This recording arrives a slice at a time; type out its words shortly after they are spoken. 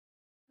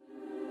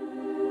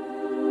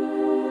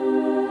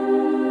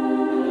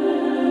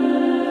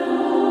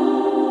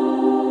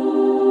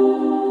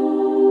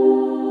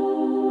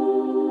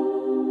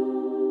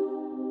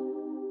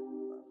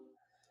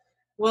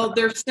Well,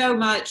 there's so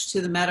much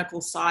to the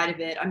medical side of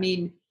it. I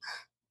mean,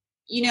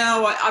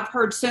 I've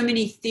heard so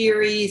many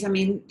theories. I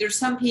mean, there's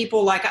some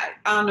people like, I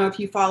don't know if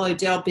you follow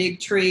Del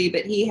Bigtree,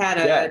 but he had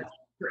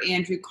Dr.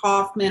 Andrew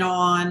Kaufman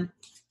on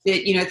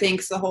that,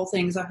 thinks the whole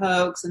thing's a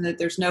hoax and that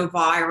there's no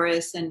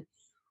virus. And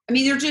I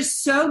mean, there are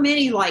just so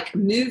many like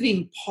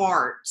moving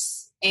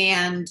parts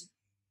and,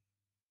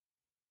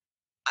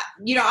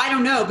 I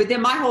don't know. But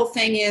then my whole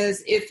thing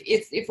is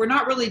if we're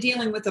not really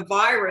dealing with a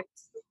virus,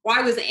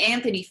 why was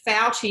Anthony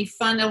Fauci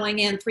funneling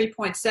in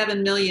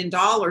 $3.7 million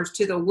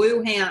to the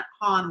Wuhan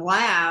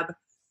lab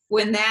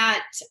when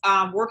that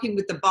working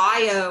with the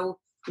bio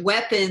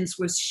weapons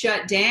was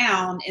shut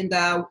down in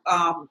the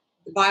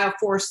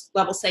Bioforce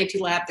level safety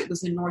lab that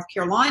was in North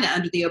Carolina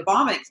under the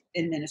Obama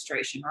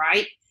administration,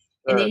 right?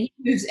 And then he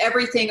moves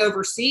everything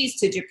overseas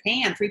to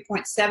Japan,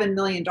 $3.7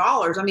 million.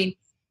 I mean,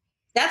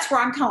 that's where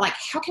I'm kind of like,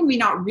 how can we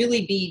not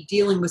really be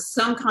dealing with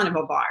some kind of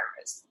a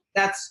virus?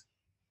 That's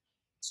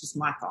just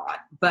my thought.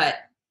 But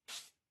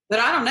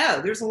I don't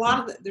know. There's a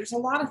lot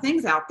of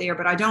things out there,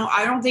 but I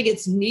don't think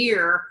it's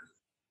near,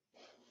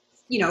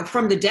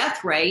 from the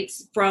death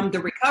rates, from the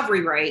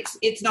recovery rates,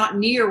 it's not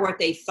near what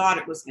they thought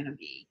it was going to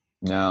be.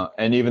 No,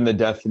 and even the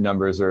death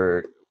numbers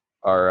are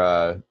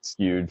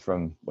skewed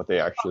from what they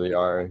actually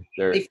are.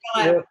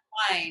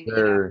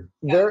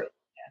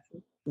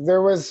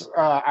 There was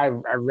I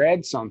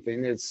read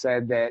something that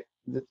said that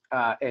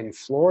in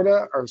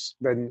Florida, or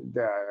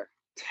the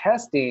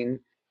testing,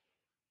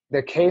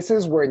 the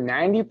cases were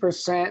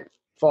 90%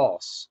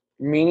 false,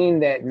 meaning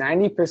that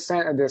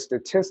 90% of the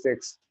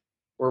statistics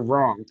were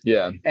wrong.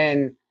 Yeah.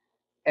 And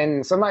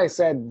somebody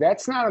said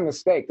that's not a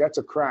mistake, that's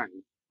a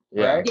crime.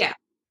 Yeah. Right? Yeah.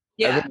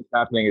 Everything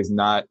that's happening is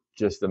not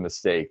just a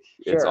mistake.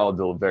 Sure. It's all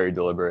very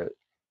deliberate.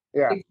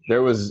 Yeah.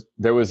 There was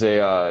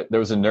a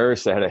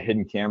nurse that had a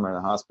hidden camera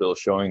in the hospital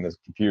showing the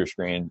computer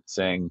screen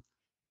saying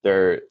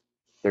they're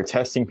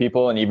testing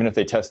people, and even if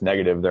they test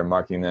negative, they're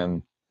marking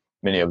them,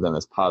 many of them,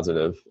 as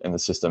positive in the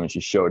system. And she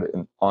showed it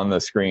on the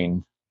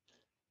screen,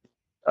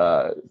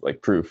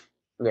 like proof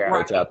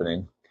what's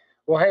happening.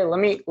 Well, hey,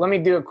 let me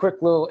do a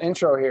quick little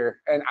intro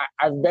here, and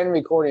I've been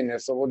recording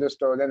this, so we'll just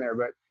throw it in there.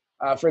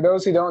 But for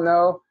those who don't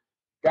know,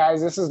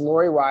 guys, this is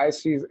Lori Wise.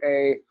 She's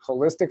a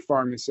holistic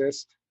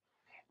pharmacist.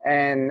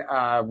 And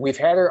we've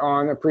had her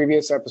on a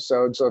previous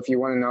episode, so if you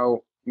want to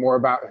know more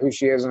about who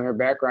she is and her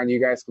background, you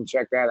guys can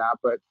check that out.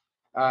 But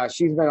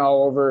she's been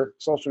all over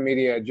social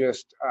media.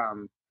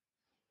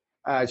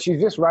 She's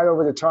just right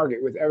over the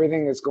target with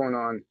everything that's going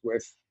on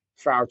with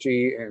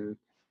Fauci and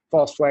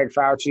false flag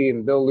Fauci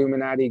and Bill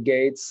Illuminati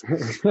Gates,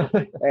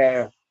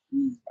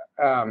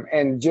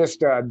 and just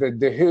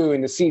the WHO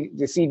and the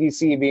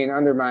CDC being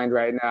undermined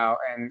right now,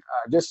 and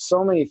just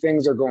so many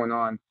things are going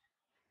on.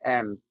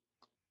 And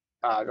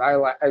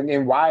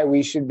and why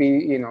we should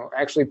be,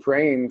 actually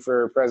praying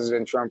for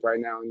President Trump right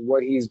now and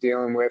what he's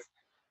dealing with.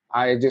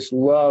 I just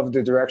love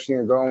the direction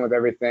you're going with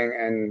everything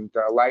and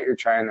the light you're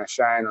trying to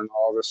shine on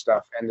all this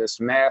stuff. And this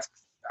mask,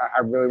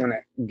 I really want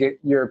to get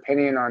your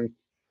opinion on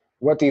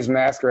what these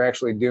masks are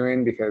actually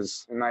doing,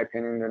 because in my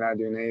opinion, they're not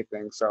doing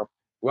anything. So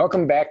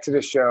welcome back to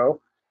the show.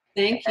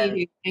 Thank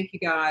you. Thank you,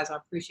 guys. I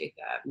appreciate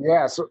that.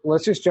 Yeah, so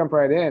let's just jump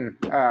right in.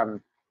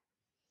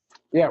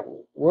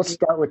 We'll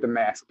start with the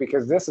mask,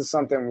 because this is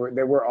something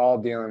that we're all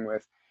dealing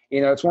with.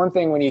 It's one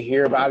thing when you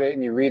hear about it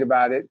and you read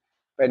about it,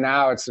 but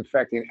now it's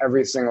affecting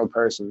every single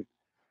person,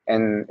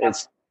 and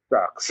it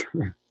sucks.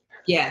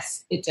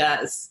 Yes, it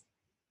does.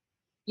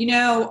 I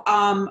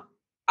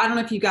don't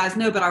know if you guys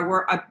know, but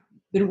I've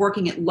been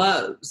working at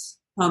Lowe's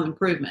Home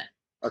Improvement,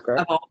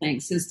 of all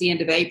things, since the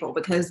end of April,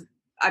 because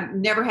I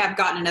never have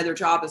gotten another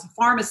job as a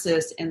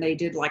pharmacist, and they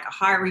did like a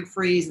hiring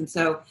freeze. And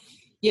so,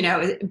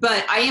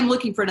 but I am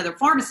looking for another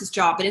pharmacist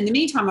job. But in the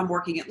meantime, I'm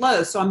working at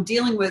Lowe's. So I'm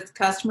dealing with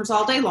customers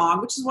all day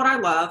long, which is what I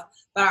love.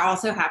 But I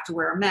also have to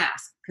wear a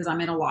mask because I'm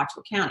in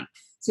Alachua County.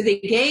 So they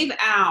gave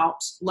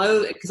out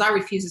Lowe's, because I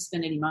refuse to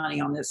spend any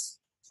money on this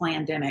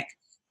pandemic.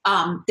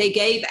 They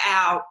gave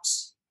out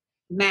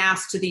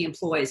masks to the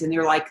employees, and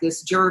they're like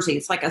this jersey.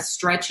 It's like a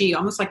stretchy,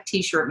 almost like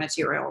t-shirt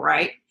material,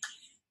 right?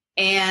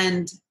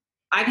 And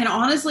I can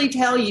honestly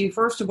tell you,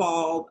 first of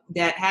all,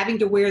 that having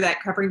to wear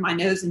that covering my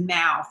nose and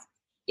mouth,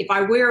 if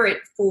I wear it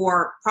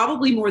for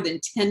probably more than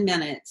 10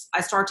 minutes,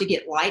 I start to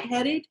get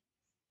lightheaded.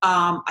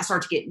 I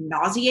start to get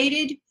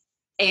nauseated.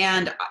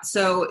 And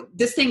so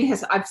this thing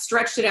I've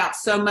stretched it out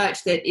so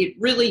much that it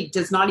really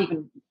does not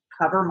even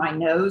cover my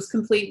nose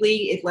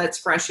completely. It lets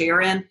fresh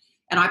air in,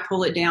 and I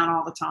pull it down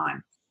all the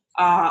time.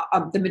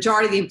 The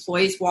majority of the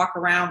employees walk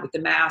around with the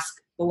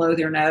mask below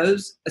their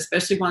nose,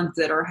 especially ones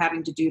that are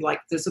having to do like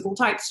physical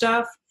type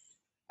stuff.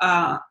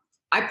 I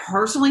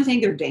personally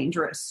think they're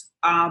dangerous.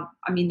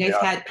 They've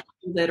had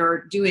people that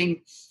are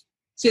doing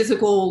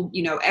physical,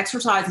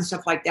 exercise and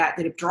stuff like that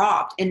have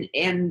dropped,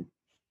 and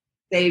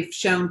they've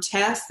shown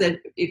tests that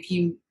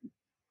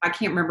I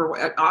can't remember,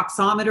 an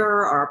oximeter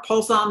or a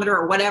pulsometer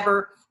or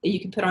whatever that you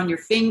can put on your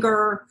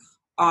finger.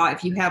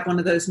 If you have one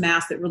of those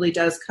masks that really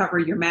does cover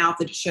your mouth,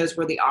 it shows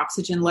where the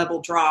oxygen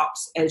level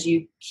drops as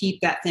you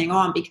keep that thing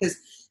on, because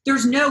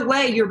there's no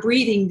way you're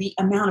breathing the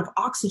amount of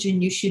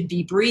oxygen you should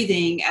be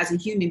breathing as a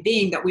human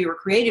being that we were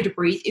created to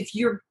breathe if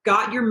you've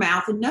got your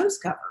mouth and nose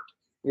covered.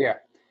 Yeah.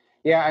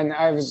 Yeah, and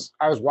I was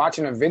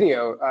watching a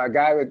video. A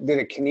guy did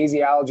a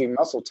kinesiology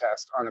muscle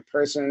test on a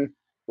person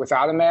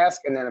without a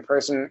mask and then a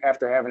person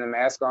after having a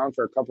mask on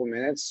for a couple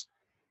minutes,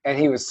 and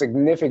he was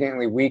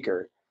significantly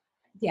weaker.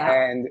 Yeah.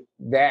 And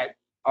that,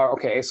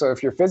 okay, so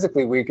if you're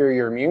physically weaker,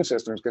 your immune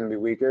system is going to be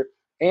weaker.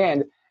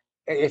 And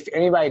if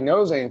anybody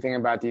knows anything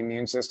about the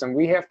immune system,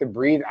 we have to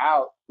breathe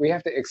out. We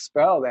have to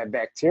expel that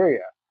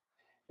bacteria.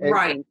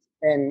 Right.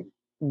 And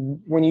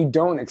when you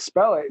don't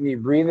expel it and you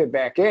breathe it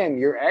back in,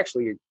 you're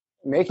actually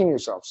making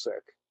yourself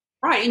sick.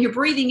 Right, and you're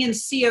breathing in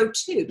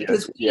CO2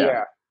 because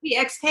we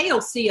exhale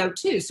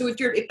CO2. So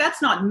if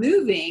that's not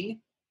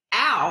moving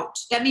out,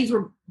 that means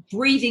we're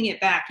breathing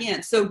it back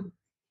in. So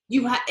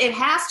it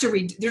has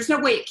to there's no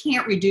way it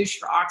can't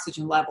reduce your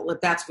oxygen level if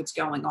that's what's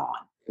going on.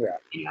 Yeah.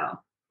 You know.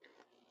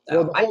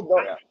 So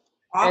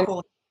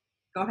awful.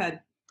 Go ahead.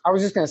 I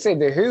was just going to say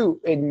the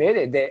WHO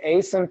admitted that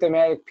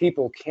asymptomatic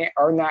people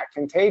are not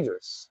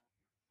contagious.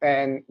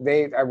 And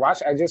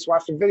I just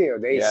watched a video.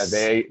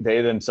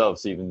 They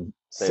themselves even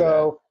say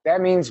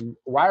that means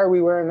why are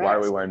we wearing masks? Why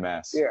are we wearing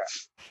masks? Yeah,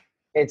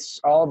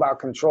 it's all about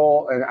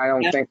control, and I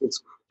don't think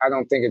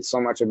it's so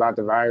much about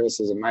the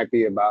virus as it might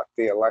be about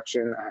the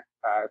election,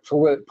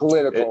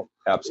 political.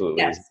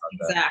 Absolutely. Yes,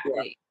 exactly.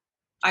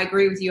 Yeah. I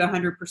agree with you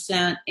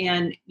 100%.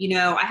 And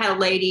I had a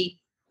lady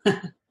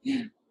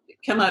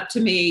come up to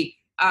me.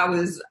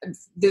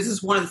 This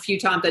is one of the few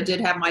times I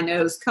did have my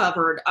nose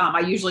covered.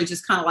 I usually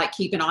just kind of like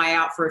keep an eye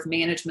out for if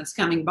management's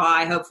coming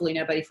by. Hopefully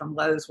nobody from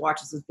Lowe's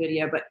watches this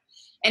video,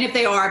 and if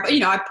they are,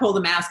 I pull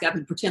the mask up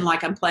and pretend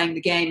like I'm playing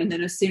the game. And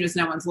then as soon as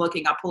no one's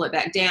looking, I'll pull it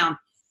back down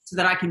so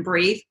that I can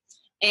breathe.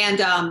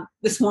 And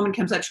this woman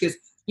comes up, she goes,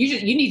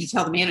 you need to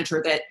tell the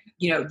manager that,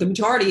 the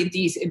majority of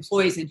these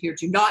employees in here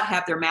do not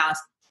have their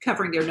mask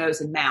covering their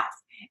nose and mouth.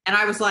 And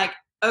I was like,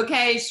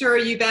 okay, sure,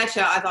 you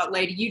betcha. I thought,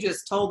 lady, you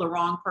just told the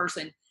wrong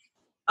person.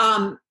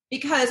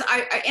 Because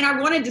I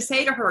wanted to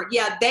say to her,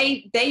 yeah,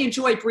 they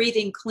enjoy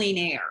breathing clean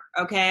air.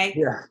 Okay.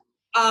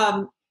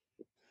 Yeah.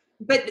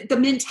 But the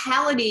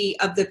mentality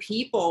of the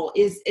people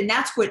and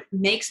that's what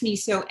makes me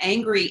so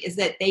angry, is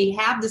that they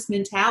have this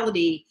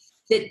mentality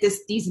that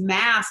these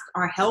masks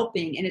are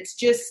helping. And it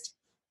just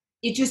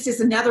is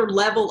another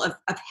level of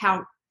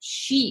how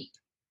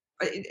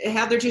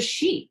they're just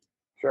sheep.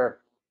 Sure.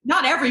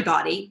 Not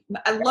everybody.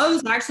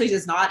 Lowe's actually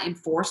does not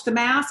enforce the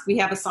mask. We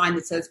have a sign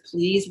that says,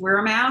 please wear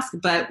a mask,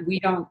 but we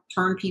don't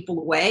turn people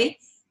away,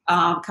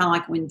 kind of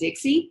like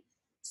Winn-Dixie.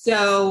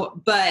 So,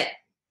 but,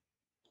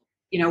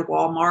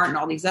 Walmart and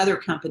all these other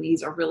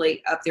companies are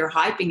really up there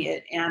hyping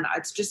it. And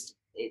it's just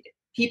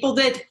people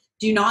that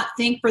do not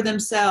think for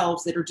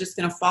themselves, that are just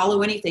going to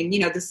follow anything.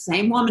 The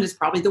same woman is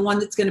probably the one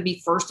that's going to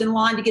be first in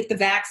line to get the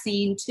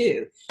vaccine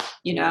too,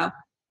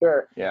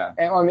 Sure. Yeah.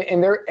 And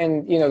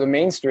the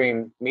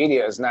mainstream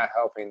media is not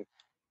helping.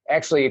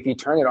 Actually, if you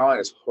turn it on,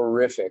 it's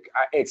horrific.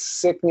 It's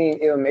sickening.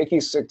 It'll make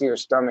you sick to your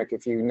stomach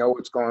if you know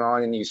what's going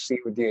on and you see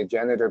what the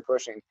agenda they're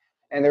pushing.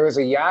 And there was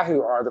a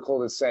Yahoo article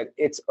that said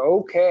it's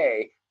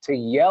okay to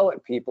yell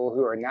at people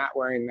who are not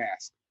wearing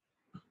masks.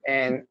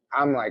 And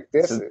I'm like,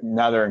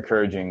 now they're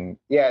encouraging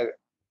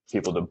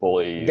people to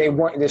bully. They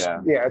want this.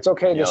 Yeah, it's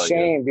okay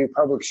to do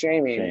public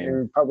shaming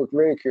and public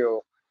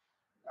ridicule.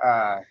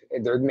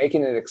 They're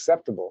making it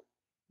acceptable.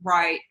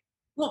 Right.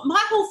 Well,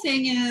 my whole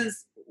thing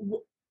is,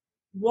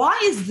 why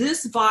is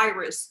this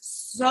virus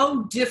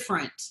so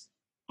different?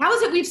 How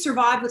is it we've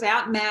survived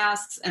without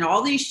masks and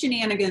all these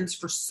shenanigans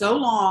for so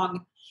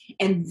long,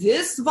 and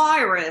this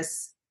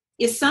virus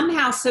is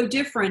somehow so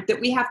different that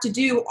we have to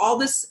do all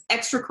this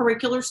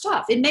extracurricular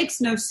stuff? It makes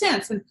no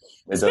sense. And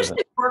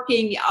especially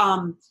working,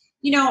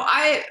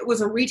 I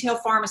was a retail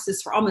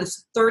pharmacist for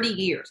almost 30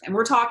 years, and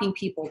we're talking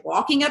people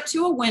walking up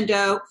to a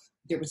window.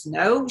 There was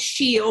no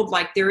shield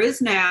like there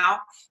is now.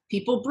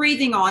 People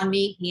breathing on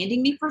me,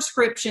 handing me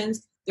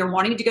prescriptions. They're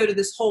wanting to go to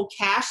this whole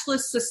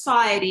cashless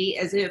society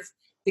as if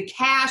the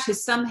cash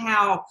is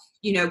somehow,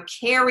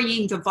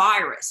 carrying the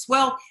virus.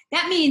 Well,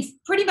 that means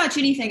pretty much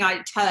anything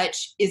I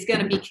touch is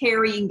going to be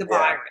carrying the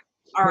virus.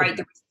 All right,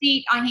 the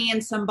receipt I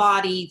hand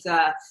somebody,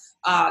 the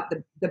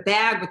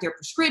bag with their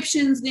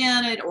prescriptions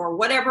in it, or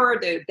whatever,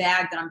 the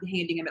bag that I'm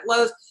handing them at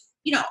Lowe's,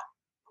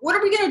 what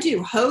are we going to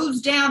do?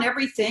 Hose down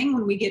everything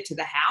when we get to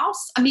the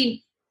house? I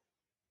mean,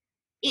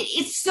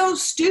 it's so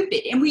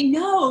stupid. And we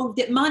know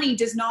that money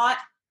does not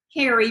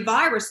carry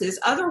viruses.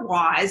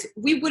 Otherwise,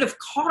 we would have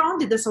caught on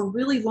to this a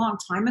really long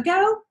time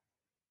ago.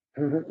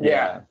 Mm-hmm.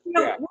 Yeah.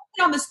 Working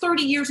on this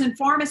 30 years in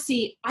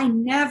pharmacy,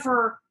 I'm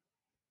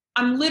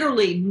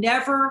literally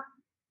never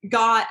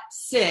got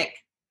sick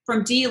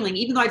from dealing,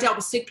 even though I dealt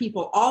with sick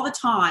people all the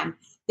time.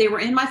 They were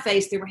in my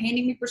face. They were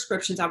handing me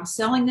prescriptions. I was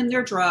selling them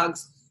their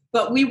drugs.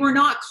 But we were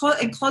not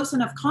in close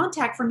enough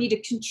contact for me to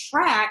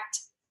contract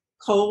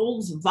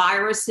colds,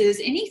 viruses,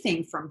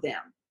 anything from them,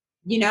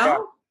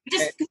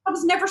 just because I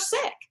was never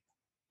sick.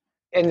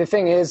 And the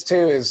thing is, too,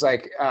 is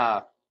like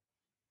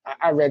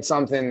I read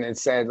something that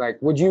said, like,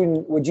 would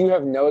you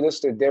have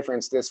noticed a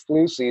difference this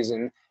flu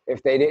season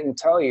if they didn't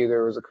tell you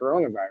there was a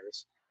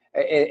coronavirus,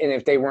 and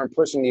if they weren't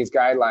pushing these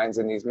guidelines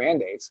and these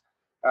mandates?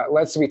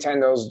 Let's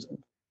pretend those,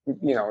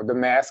 the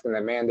mask and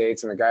the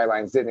mandates and the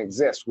guidelines didn't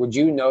exist. Would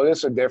you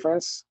notice a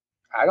difference?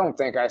 I don't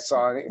think I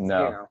saw any.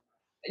 No.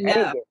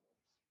 No.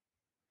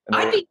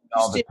 And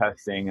all the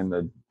testing and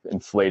the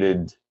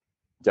inflated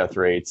death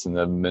rates and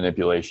the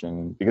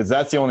manipulation, because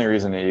that's the only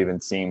reason it even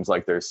seems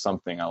like there's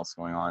something else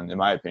going on, in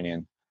my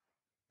opinion.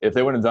 If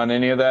they wouldn't have done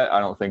any of that, I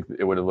don't think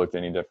it would have looked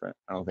any different.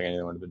 I don't think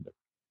anything would have been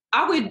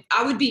different.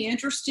 I would be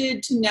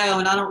interested to know,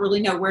 and I don't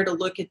really know where to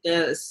look at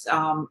this,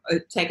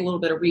 take a little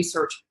bit of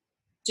research,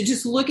 to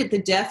just look at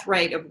the death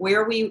rate of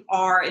where we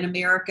are in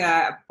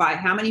America by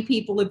how many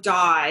people have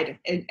died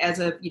as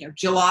of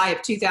July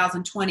of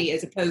 2020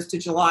 as opposed to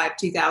July of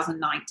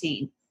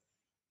 2019.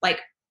 Like,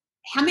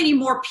 how many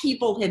more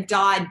people have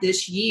died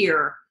this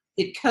year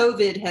that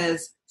COVID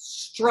has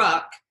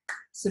struck,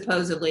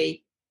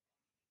 supposedly?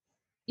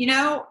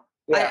 Yeah.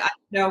 I don't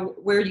know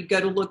where you go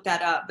to look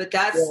that up, but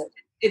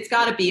it's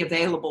got to be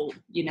available,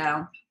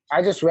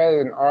 I just read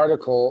an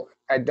article.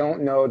 I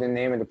don't know the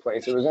name of the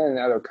place. It was in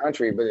another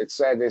country, but it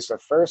said it's the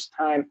first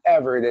time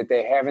ever that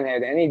they haven't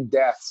had any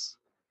deaths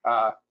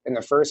in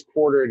the first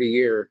quarter of the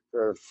year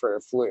for the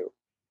flu.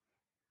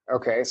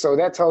 Okay, so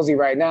that tells you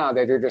right now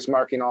that they're just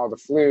marking all the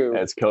flu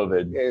as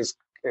COVID. Is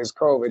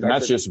COVID. And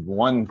that's just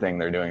one thing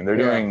they're doing. They're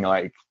doing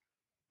like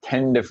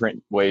 10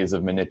 different ways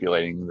of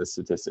manipulating the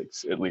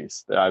statistics, at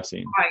least, that I've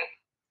seen. Right.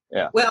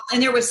 Yeah. Well,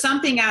 and there was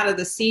something out of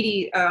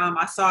the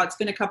I saw, it's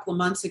been a couple of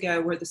months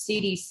ago, where the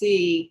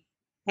CDC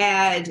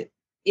had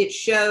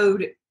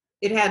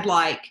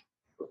like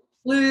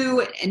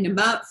flu and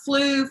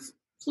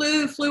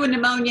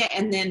pneumonia,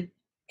 and then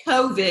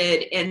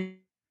COVID,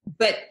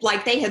 but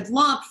like they had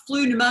lumped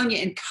flu, pneumonia,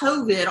 and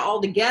COVID all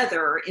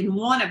together in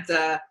one of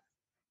the,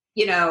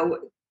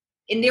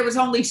 and there was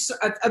only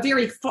a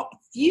very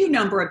few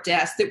number of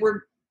deaths that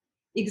were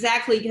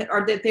exactly,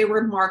 or that they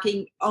were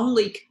marking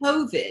only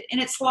COVID. And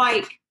it's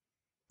like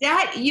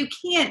that, you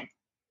can't,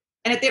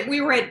 and we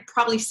were at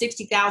probably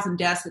 60,000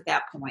 deaths at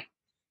that point.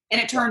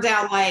 And it turns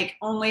out like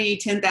only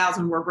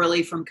 10,000 were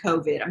really from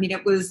COVID. I mean,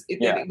 it was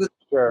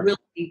sure.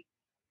 really,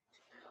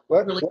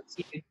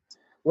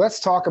 let's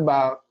talk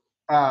about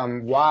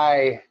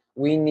why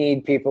we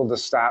need people to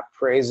stop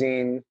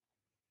praising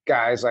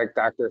guys like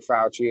Dr.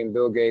 Fauci and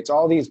Bill Gates,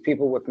 all these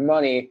people with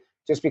money,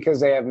 just because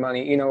they have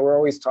money. We're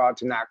always taught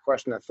to not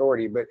question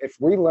authority, but if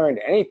we learned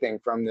anything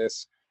from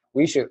this,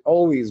 we should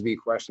always be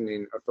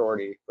questioning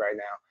authority right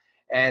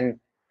now. And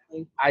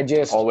I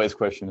just always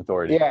question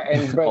authority.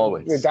 Yeah, but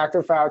always. With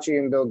Dr. Fauci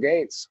and Bill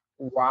Gates,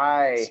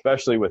 why?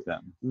 Especially with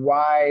them.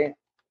 Why?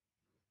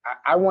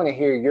 I want to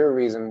hear your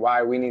reason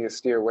why we need to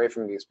steer away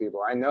from these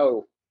people. I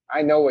know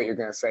what you're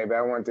going to say, but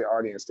I want the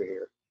audience to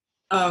hear.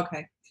 Oh,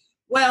 okay.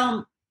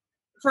 Well,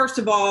 first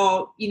of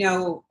all,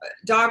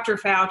 Dr.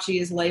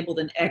 Fauci is labeled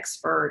an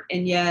expert,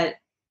 and yet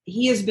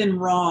he has been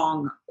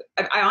wrong.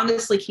 I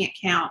honestly can't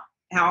count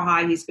how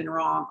high he's been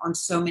wrong on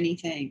so many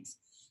things.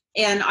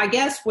 And I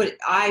guess what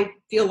I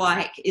feel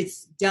like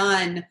it's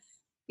done,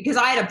 because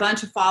I had a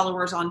bunch of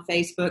followers on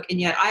Facebook, and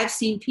yet I've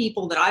seen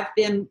people that I've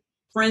been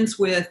friends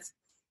with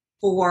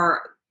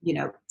for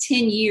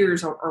 10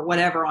 years or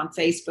whatever on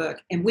Facebook,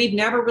 and we've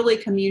never really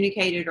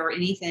communicated or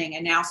anything.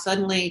 And now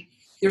suddenly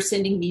they're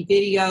sending me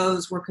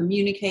videos, we're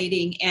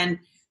communicating, and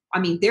I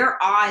mean, their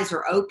eyes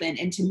are open.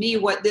 And to me,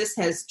 what this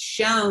has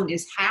shown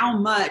is how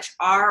much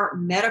our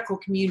medical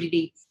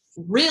community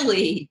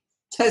really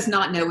does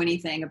not know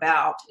anything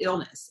about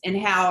illness and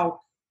how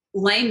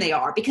lame they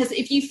are. Because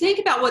if you think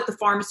about what the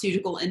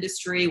pharmaceutical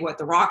industry, what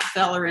the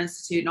Rockefeller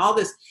Institute and all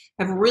this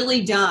have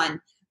really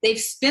done, they've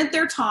spent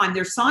their time,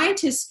 their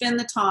scientists spend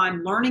the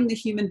time learning the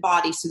human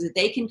body so that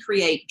they can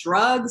create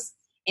drugs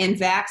and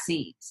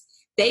vaccines.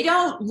 They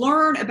don't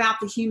learn about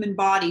the human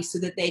body so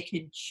that they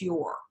can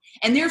cure.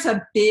 And there's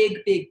a big,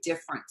 big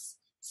difference.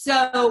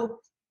 So,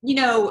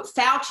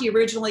 Fauci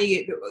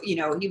originally,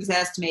 he was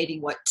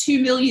estimating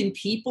 2 million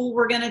people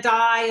were going to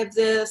die of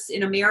this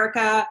in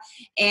America.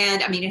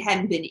 And I mean, it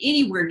hadn't been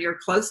anywhere near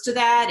close to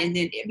that. And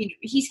then,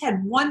 he's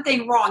had one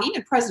thing wrong.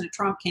 Even President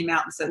Trump came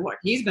out and said, look,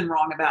 he's been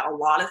wrong about a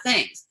lot of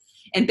things.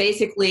 And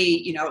basically,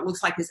 it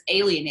looks like it's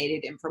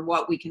alienated him from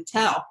what we can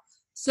tell.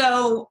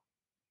 So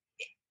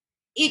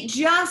it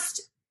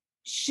just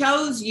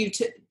shows you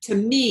to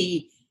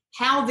me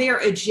how their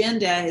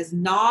agenda is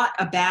not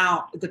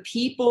about the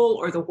people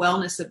or the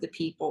wellness of the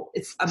people.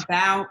 It's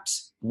about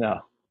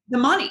the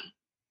money,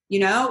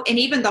 and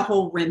even the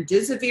whole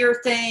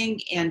remdesivir thing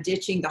and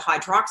ditching the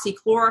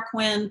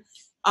hydroxychloroquine.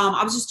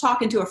 I was just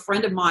talking to a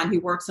friend of mine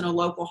who works in a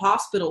local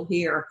hospital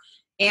here,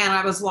 and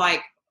I was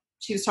like,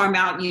 she was talking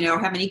about,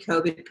 how many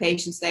COVID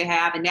patients they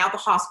have, and now the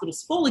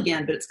hospital's full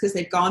again, but it's because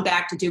they've gone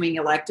back to doing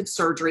elective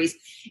surgeries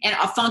and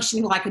are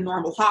functioning like a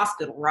normal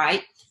hospital,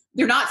 right?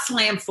 They're not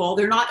slam full,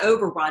 they're not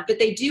overrun, but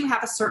they do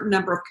have a certain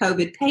number of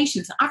COVID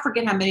patients. I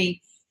forget how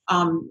many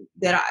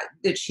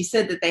that she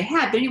said that they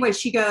had. But anyway,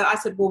 I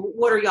said, well,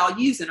 what are y'all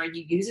using? Are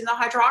you using the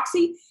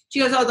hydroxy? She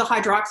goes, oh, the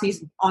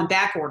hydroxy's on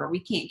back order. We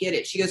can't get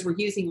it. She goes, we're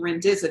using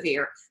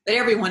remdesivir, but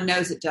everyone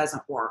knows it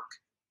doesn't work.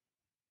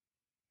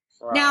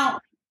 Wow. Now,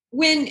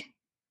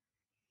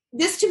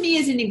 this to me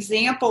is an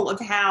example of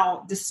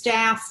how the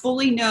staff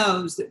fully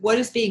knows that what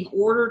is being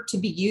ordered to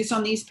be used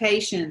on these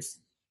patients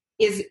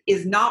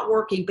is not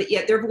working, but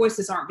yet their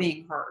voices aren't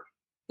being heard.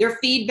 Their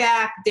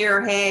feedback,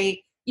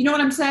 hey, you know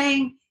what I'm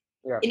saying?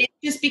 Yeah. And it's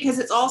just because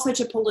it's all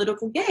such a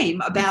political game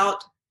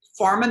about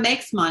pharma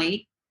makes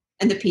money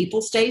and the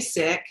people stay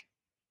sick,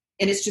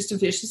 and it's just a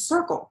vicious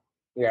circle.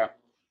 Yeah.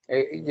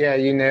 Yeah,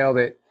 you nailed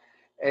it.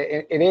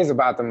 It is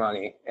about the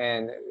money,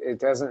 and it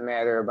doesn't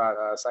matter about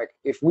us. Like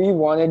if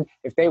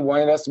they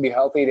wanted us to be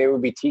healthy, they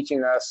would be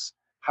teaching us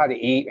how to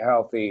eat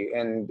healthy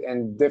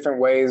and different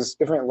ways,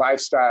 different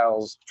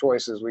lifestyles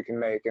choices we can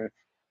make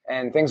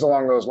and things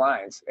along those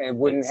lines. And it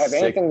wouldn't have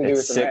anything to do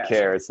with the sick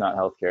care. It's not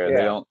healthcare.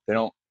 Yeah. They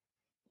don't.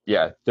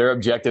 Yeah, their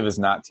objective is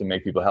not to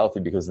make people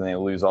healthy because then they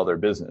lose all their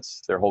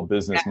business. Their whole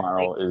business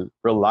model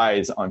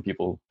relies on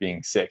people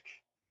being sick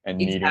and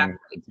needing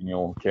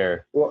continual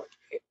care. Well,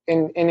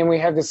 and then we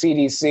have the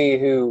CDC,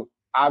 who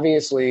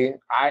obviously,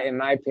 in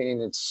my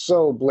opinion, it's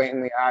so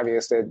blatantly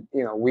obvious that,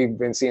 we've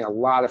been seeing a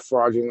lot of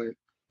fraudulent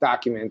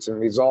documents and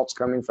results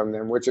coming from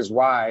them, which is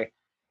why,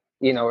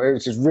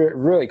 it's just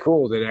really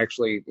cool that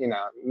actually,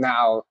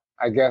 now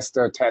I guess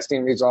the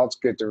testing results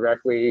get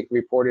directly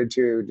reported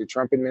to the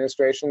Trump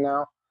administration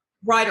now.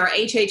 Right, or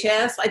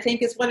HHS, I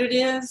think is what it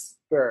is.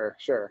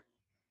 Sure.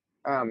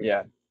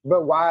 Yeah.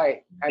 But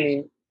why? I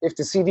mean, if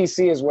the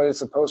CDC is what it's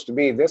supposed to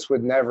be, this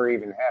would never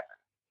even happen.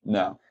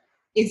 No.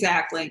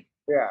 Exactly.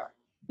 Yeah.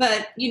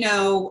 But,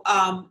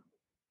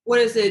 what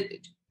is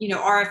it?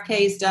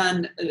 RFK's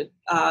done,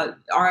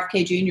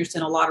 RFK Jr.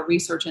 sent a lot of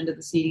research into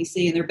the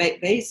CDC, and they're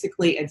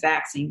basically a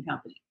vaccine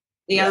company.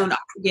 They own, I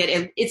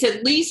forget, it's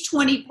at least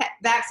 20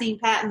 vaccine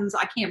patents.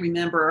 I can't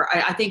remember.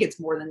 I think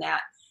it's more than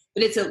that,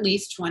 but it's at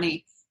least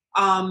 20.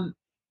 I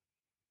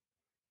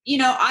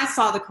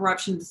saw the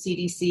corruption of the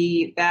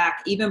CDC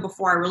back even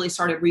before I really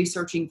started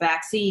researching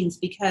vaccines,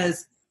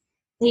 because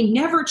they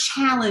never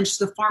challenged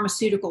the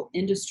pharmaceutical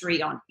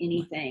industry on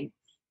anything.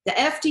 The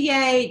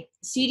FDA,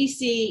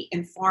 CDC,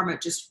 and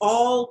pharma just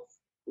all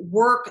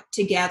work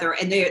together,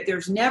 and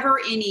there's never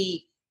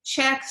any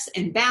checks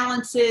and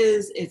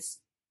balances.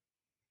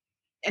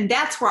 And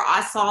that's where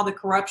I saw the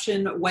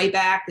corruption way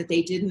back, that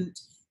they didn't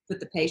put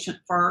the patient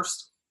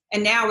first.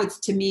 And now it's,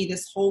 to me,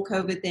 this whole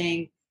COVID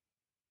thing.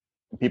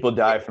 People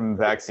die from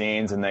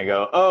vaccines and they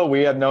go, oh,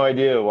 we have no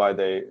idea why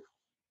they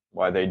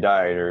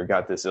died or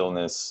got this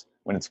illness,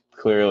 when it's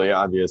clearly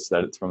obvious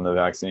that it's from the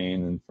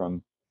vaccine and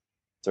from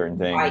certain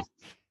things. Right.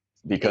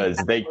 Because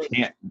they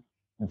can't,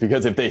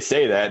 because if they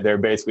say that, they're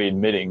basically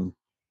admitting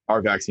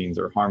our vaccines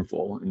are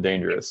harmful and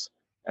dangerous,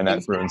 and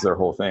that ruins their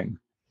whole thing.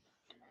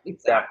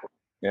 Exactly.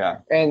 Yeah.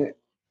 So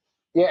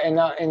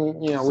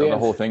the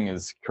whole thing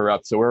is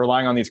corrupt. So we're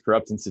relying on these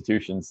corrupt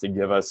institutions to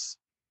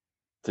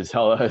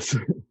tell us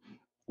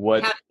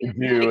what to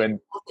do.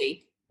 And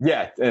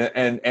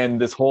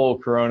and this whole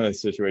corona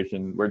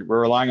situation, we're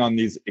relying on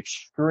these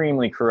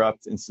extremely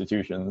corrupt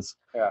institutions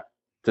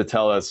to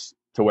tell us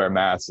to wear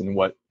masks and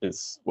what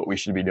we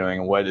should be doing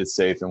and what is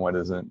safe and what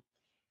isn't.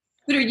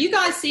 But are you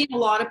guys seeing a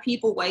lot of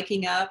people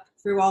waking up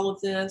through all of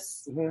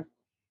this? Mm-hmm.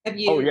 Have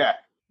you? Oh yeah,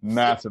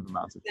 massive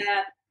amounts of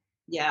that.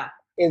 Yeah.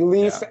 At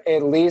least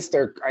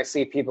I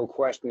see people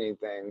questioning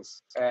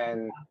things,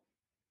 and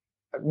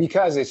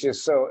because it's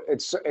just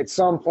it's at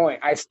some point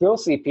I still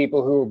see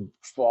people who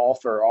fall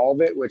for all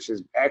of it, which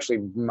is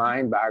actually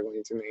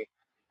mind-boggling to me.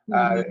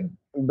 Mm-hmm.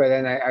 But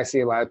then I see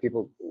a lot of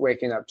people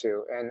waking up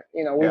too, and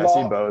I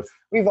see both.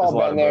 We've all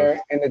been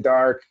there in the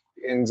dark,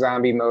 in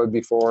zombie mode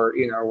before.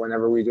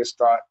 Whenever we just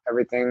thought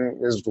everything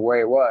is the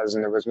way it was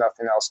and there was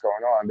nothing else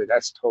going on, but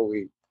that's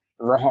totally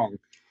wrong.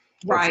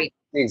 Right.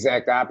 It's the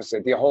exact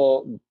opposite. The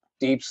whole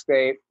deep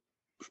state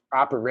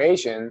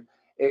operation,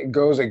 it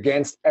goes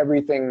against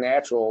everything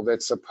natural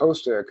that's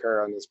supposed to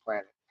occur on this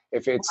planet.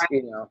 If it's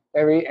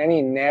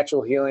any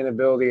natural healing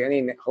ability,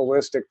 any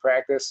holistic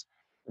practice,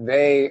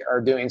 they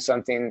are doing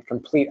something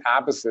complete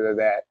opposite of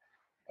that.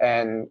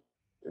 And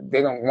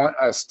they don't want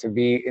us to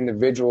be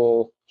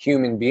individual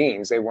human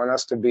beings. They want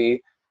us to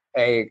be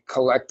a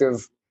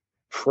collective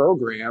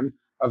program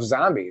of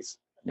zombies.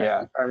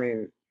 Yeah. I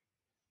mean,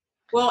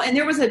 well, and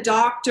there was a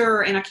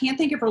doctor, and I can't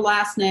think of her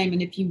last name,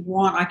 and if you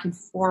want, I can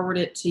forward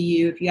it to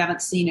you if you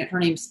haven't seen it. Her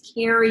name's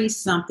Carrie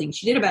something.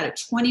 She did about a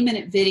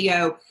 20-minute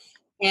video,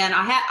 and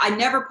I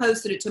never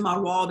posted it to my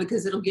wall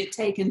because it'll get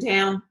taken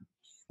down.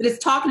 But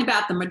it's talking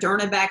about the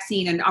Moderna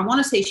vaccine, and I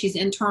want to say she's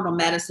internal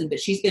medicine, but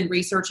she's been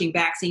researching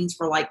vaccines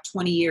for like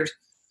 20 years.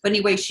 But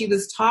anyway, she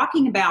was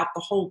talking about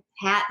the whole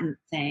patent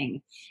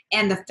thing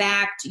and the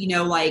fact,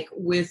 like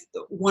with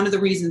one of the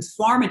reasons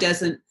pharma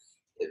doesn't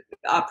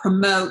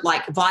promote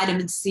like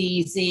vitamin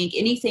C, zinc,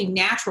 anything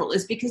natural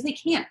is because they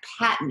can't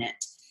patent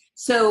it.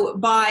 So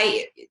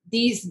by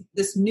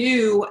this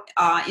new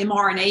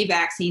mRNA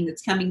vaccine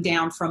that's coming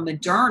down from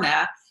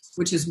Moderna,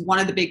 which is one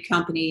of the big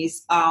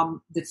companies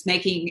that's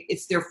making,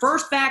 it's their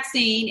first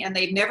vaccine, and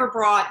they've never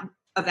brought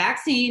a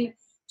vaccine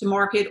to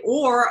market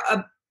or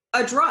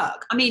a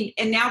drug. I mean,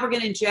 and now we're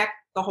going to inject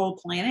the whole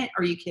planet.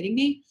 Are you kidding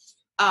me?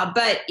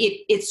 But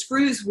it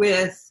screws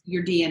with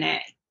your DNA.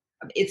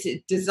 It's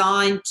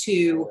designed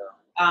to,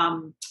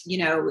 so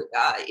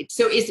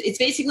it's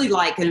basically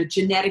like going to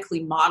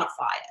genetically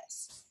modify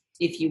us,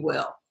 if you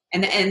will.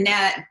 And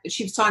that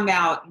she was talking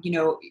about,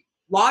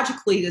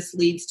 logically this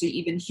leads to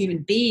even human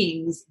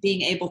beings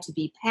being able to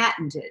be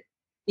patented,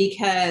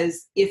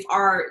 because if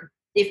our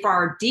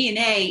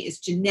DNA is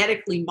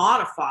genetically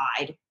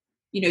modified,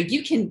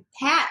 you can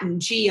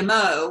patent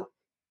GMO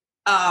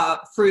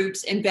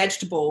fruits and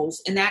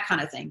vegetables and that kind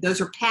of thing. Those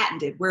are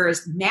patented,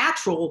 whereas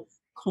natural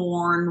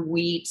corn,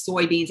 wheat,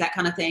 soybeans, that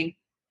kind of thing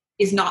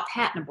is not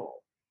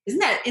patentable. Isn't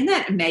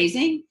that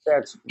amazing?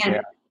 That's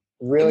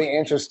really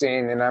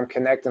interesting, and I'm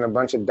connecting a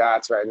bunch of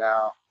dots right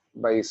now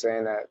by you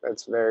saying that.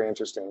 That's very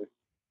interesting.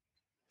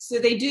 So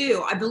they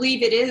do. I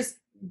believe it is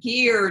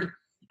geared.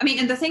 I mean,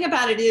 and the thing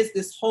about it is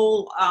this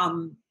whole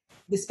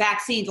this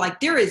vaccine, like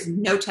there is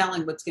no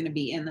telling what's going to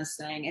be in this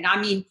thing. And I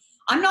mean,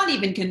 I'm not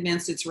even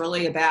convinced it's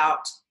really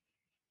about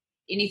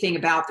anything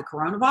about the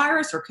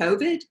coronavirus or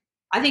COVID.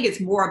 I think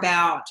it's more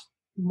about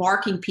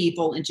marking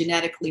people and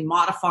genetically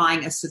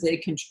modifying us so they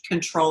can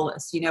control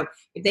us.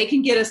 If they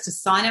can get us to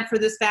sign up for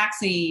this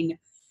vaccine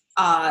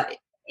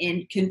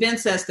and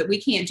convince us that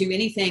we can't do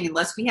anything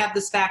unless we have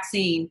this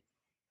vaccine,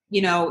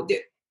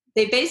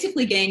 they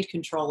basically gained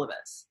control of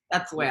us.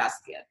 That's the way I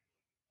see it.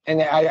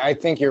 And I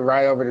think you're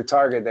right over the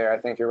target there. I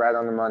think you're right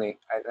on the money.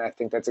 I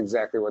think that's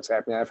exactly what's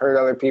happening. I've heard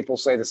other people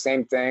say the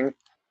same thing,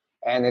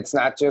 and it's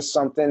not just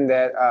something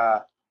that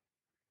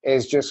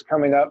is just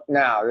coming up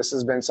now. This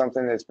has been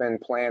something that's been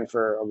planned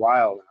for a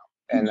while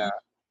now. And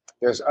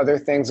there's other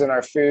things in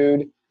our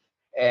food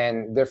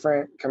and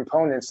different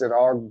components that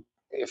all,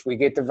 if we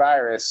get the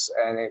virus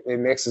and it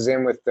mixes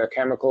in with the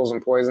chemicals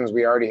and poisons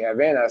we already have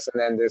in us,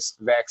 and then this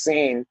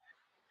vaccine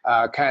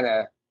kind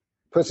of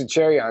puts a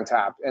cherry on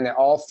top, and then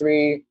all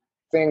three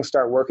things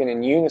start working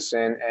in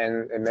unison,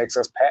 and it makes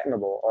us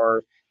patentable,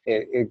 or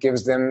it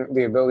gives them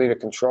the ability to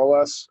control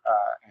us.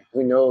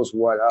 Who knows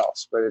what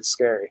else, but it's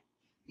scary.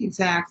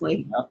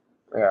 Exactly.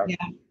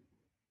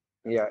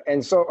 Yeah.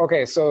 And so,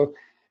 okay, so,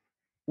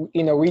 we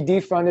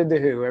defunded the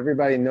WHO.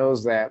 Everybody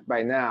knows that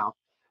by now.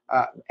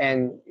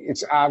 And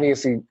it's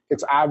obvious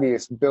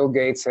Bill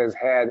Gates has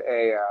had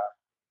a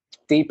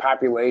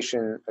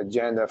depopulation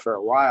agenda for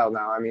a while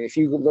now. I mean, if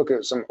you look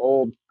at some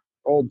old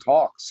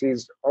talks,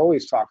 he's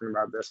always talking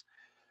about this.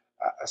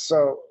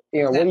 So,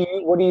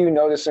 what are you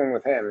noticing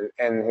with him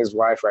and his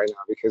wife right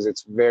now? Because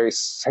it's very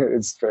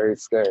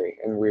scary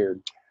and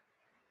weird.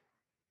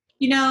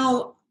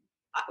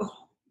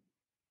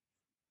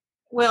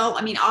 Well,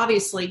 I mean,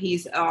 obviously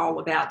he's all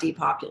about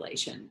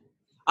depopulation.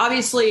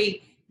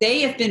 Obviously, they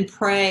have been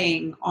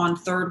preying on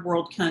third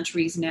world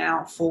countries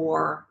now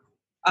for,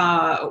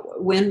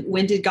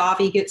 when did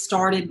Gavi get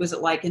started? Was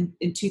it like in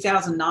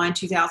 2009,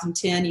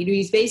 2010?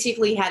 He's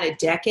basically had a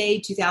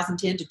decade,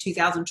 2010 to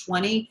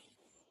 2020,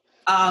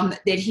 that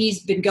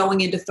he's been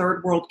going into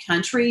third world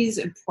countries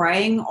and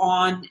preying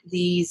on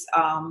these,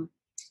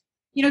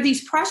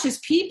 these precious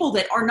people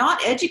that are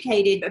not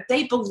educated, but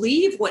they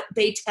believe what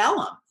they tell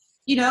them.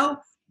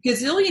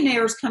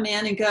 Gazillionaires come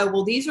in and go,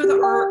 well, these are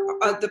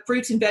the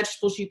fruits and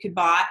vegetables you could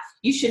buy,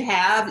 you should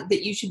have,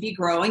 that you should be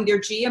growing.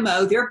 They're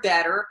GMO, they're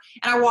better.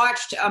 And I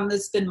watched, this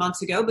has been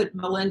months ago, but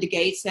Melinda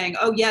Gates saying,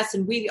 oh, yes,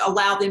 and we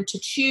allow them to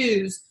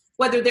choose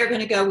whether they're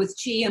going to go with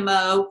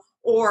GMO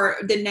or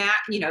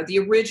the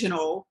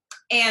original.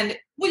 And,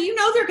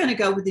 well, they're going to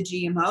go with the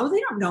GMO.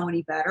 They don't know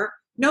any better.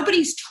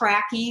 Nobody's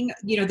tracking,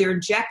 they're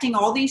injecting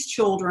all these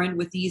children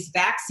with these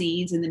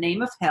vaccines in the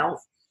name of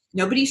health.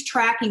 Nobody's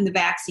tracking the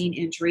vaccine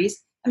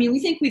injuries. I mean,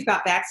 we think we've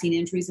got vaccine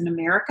injuries in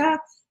America.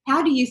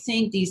 How do you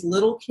think these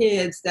little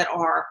kids that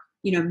are,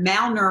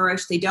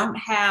 malnourished, they don't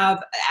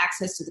have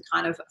access to the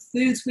kind of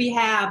foods we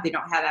have, they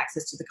don't have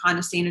access to the kind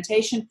of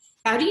sanitation,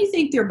 how do you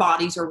think their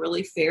bodies are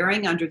really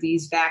faring under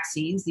these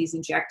vaccines, these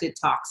injected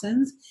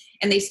toxins?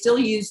 And they still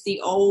use the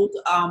old,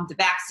 the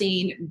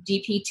vaccine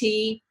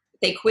DPT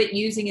they quit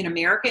using in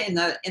America in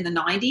the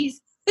 90s.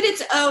 But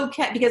it's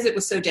okay because it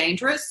was so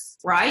dangerous,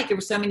 right? There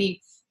were so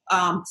many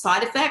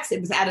side effects.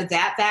 It was out of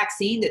that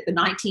vaccine that the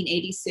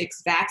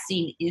 1986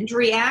 Vaccine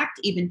Injury Act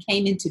even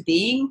came into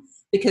being,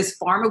 because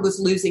pharma was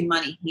losing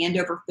money hand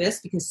over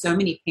fist because so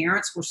many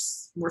parents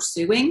were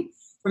suing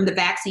from the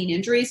vaccine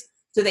injuries.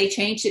 So they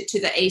changed it to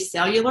the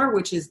acellular,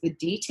 which is the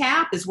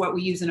DTaP, is what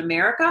we use in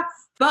America.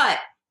 But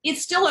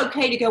it's still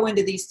okay to go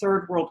into these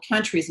third world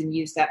countries and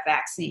use that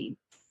vaccine.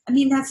 I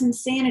mean, that's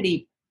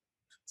insanity.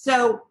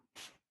 So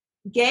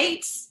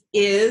Gates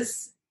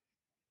is,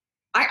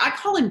 I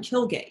call him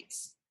Kill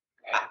Gates.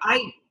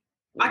 I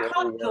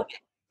call him Kill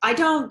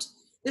Gates.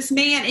 This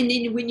man, and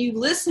then when you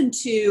listen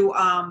to,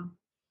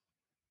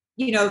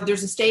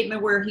 there's a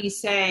statement where he's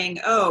saying,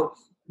 oh,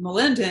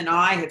 Melinda and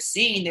I have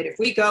seen that if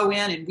we go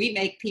in and we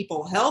make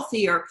people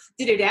healthier,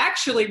 that it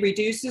actually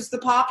reduces the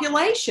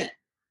population.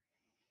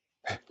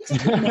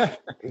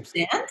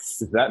 Sense?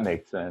 Does that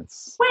make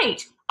sense?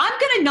 Wait, I'm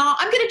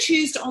gonna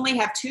choose to only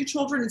have 2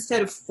 children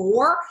instead of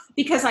 4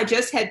 because I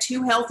just had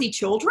 2 healthy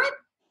children.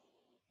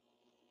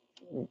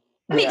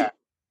 I mean,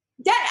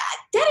 that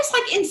is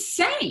like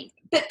insane.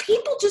 But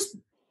people just,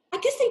 I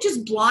guess they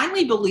just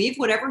blindly believe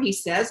whatever he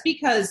says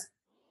because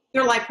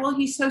they're like, well,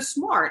 he's so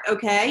smart.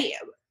 Okay.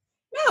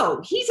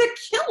 No, he's a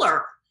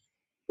killer.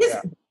 His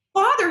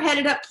father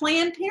headed up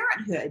Planned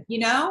Parenthood, you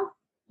know?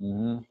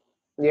 Mm-hmm.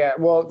 Yeah,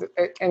 well,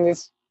 and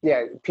it's,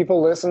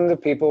 people listen to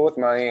people with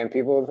money and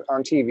people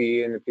on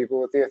TV and the people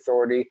with the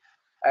authority.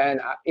 And,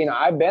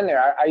 I've been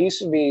there. I used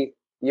to be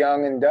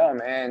young and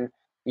dumb, and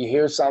you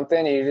hear something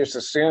and you just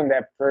assume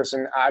that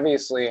person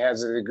obviously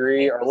has a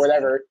degree or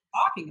whatever.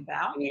 Talking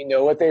about. You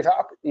know what they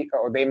talk,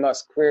 or they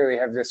must clearly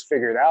have this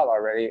figured out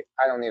already.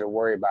 I don't need to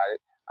worry about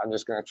it. I'm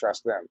just going to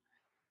trust them.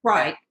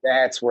 Right. And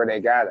that's where they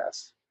got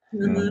us.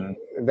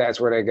 Mm-hmm. That's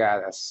where they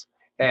got us.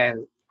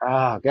 And,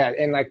 oh, God.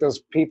 And like those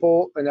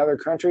people in other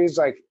countries,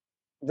 like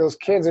those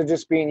kids are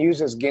just being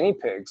used as guinea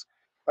pigs.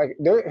 Like,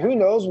 who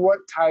knows what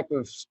type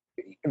of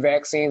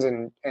vaccines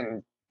and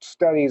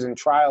studies and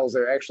trials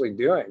they're actually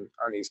doing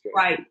on these kids.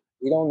 Right.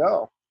 We don't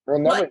know. We'll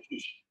never.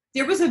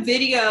 There was a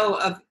video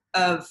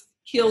of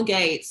Bill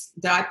Gates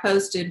that I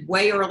posted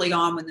way early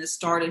on when this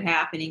started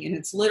happening, and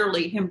it's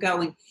literally him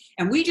going,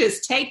 and we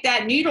just take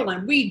that needle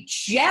and we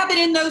jab it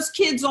in those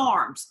kids'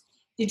 arms.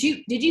 Did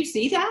you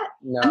see that?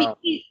 No. I mean,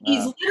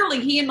 he's literally,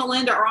 he and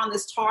Melinda are on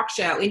this talk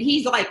show, and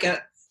he's like,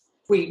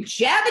 we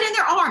jab it in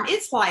their arm.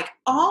 It's like,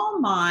 oh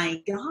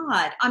my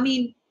God. I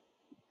mean,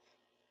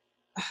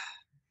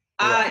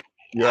 I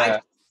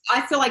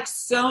feel like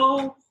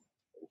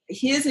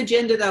his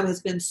agenda though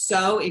has been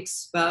so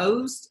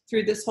exposed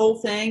through this whole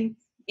thing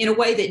in a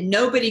way that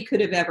nobody could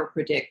have ever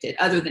predicted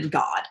other than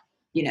God,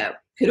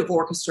 could have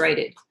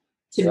orchestrated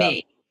to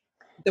me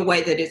the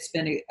way that it's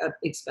been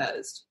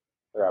exposed.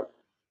 Yeah.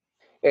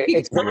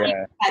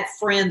 Had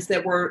friends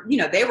that were,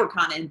 they were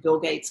kind of in Bill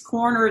Gates'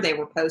 corner. They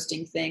were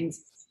posting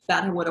things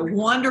about what a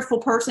wonderful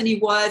person he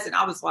was. And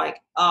I was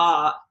like,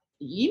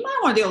 you might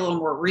want to do a little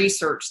more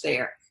research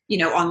there,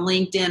 on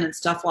LinkedIn and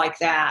stuff like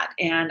that.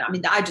 And I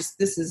mean,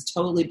 this has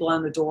totally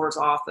blown the doors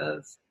off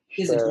of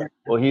his agenda.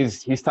 Well,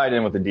 he's tied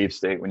in with the deep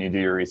state when you do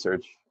your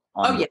research.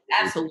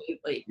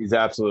 Absolutely. He's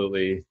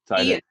absolutely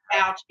tied in.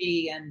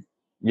 Fauci and.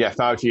 Yeah,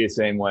 Fauci,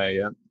 same way.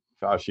 Yeah,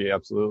 Fauci,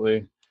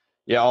 absolutely.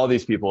 Yeah, all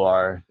these people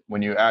are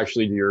when you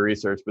actually do your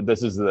research. But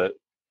this is the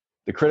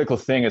critical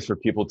thing is for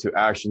people to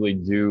actually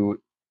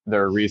do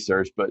their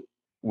research. But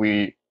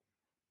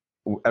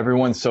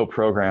everyone's so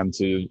programmed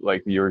to,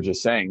 like you were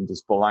just saying,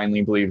 just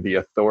blindly believe the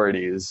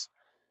authorities.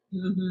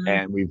 Mm-hmm.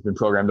 And we've been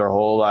programmed our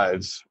whole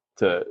lives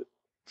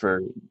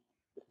for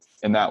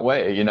in that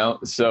way,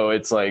 So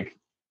it's like,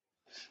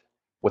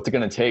 what's it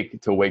going to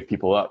take to wake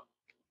people up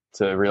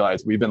to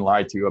realize we've been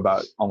lied to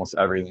about almost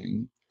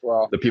everything?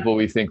 Well, the people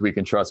we think we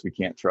can trust, we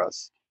can't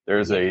trust. There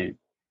is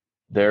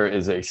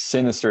a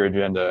sinister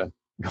agenda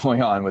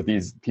going on with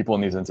these people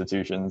in these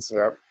institutions.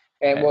 Yep.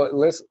 And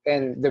listen,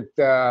 and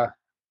the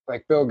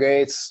like Bill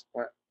Gates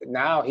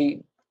now,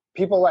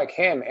 people like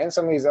him and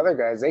some of these other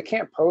guys, they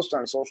can't post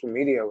on social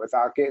media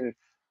without getting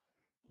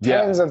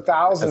tens of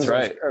thousands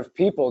of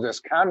people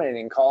just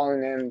commenting,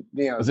 calling him.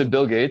 Was it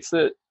Bill Gates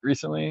that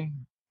recently,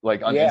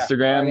 like on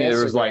Instagram,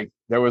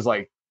 there was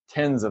like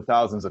tens of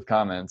thousands of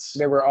comments.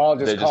 They were all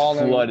just calling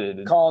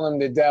him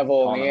the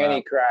devil and the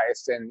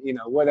Antichrist and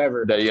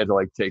whatever. That you had to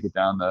like take it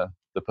down the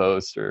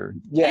post or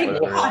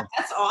God,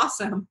 that's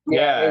awesome.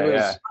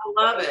 Yeah.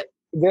 I love it.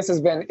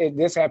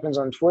 This happens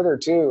on Twitter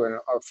too, and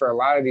for a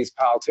lot of these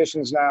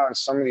politicians now and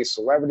some of these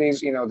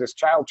celebrities, this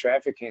child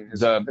trafficking is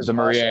the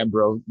Maria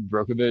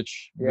Ambrokovich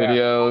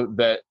video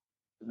that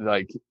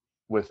like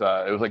with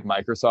it was like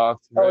Microsoft.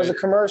 Right? Oh, it was a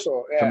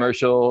commercial. Yeah.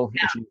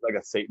 Yeah. She's like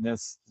a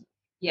Satanist.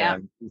 Yeah.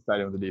 And he's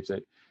tied in with the deep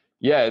state.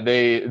 Yeah,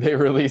 they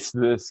released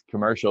this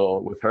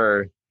commercial with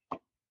her,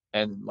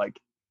 and like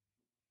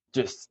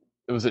just.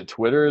 Was it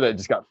Twitter that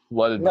just got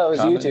flooded? No, it was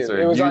YouTube.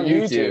 It was on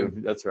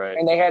YouTube. That's right.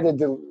 And they had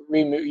to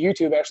remove.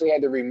 YouTube actually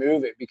had to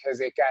remove it because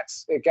it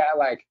got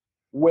like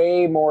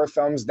way more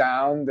thumbs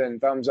down than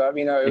thumbs up.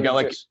 It got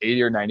like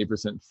 80 or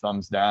 90%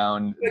 thumbs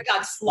down. It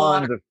got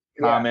slaughtered. Tons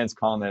of comments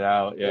calling it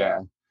out. Yeah.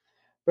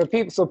 But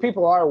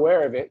people are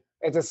aware of it.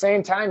 At the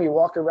same time, you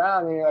walk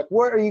around and you're like,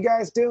 "What are you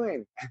guys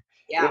doing?"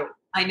 Yeah,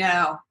 I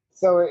know.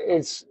 So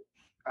it's.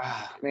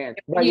 Man,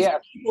 but you see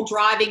people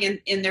driving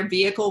in their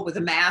vehicle with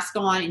a mask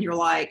on, and you're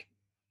like,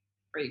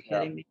 "Are you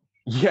kidding me?"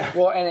 Yeah.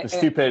 Well, and the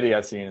stupidity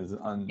I've seen is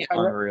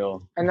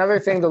unreal. Another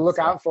thing to look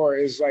out for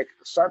is like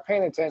start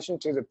paying attention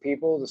to the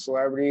people, the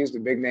celebrities, the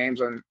big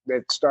names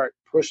that start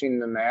pushing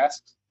the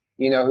masks.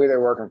 You know who they're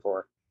working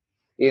for.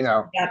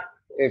 Yep.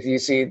 If you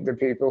see the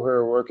people who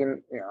are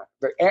working,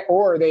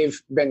 or they've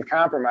been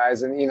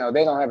compromised, and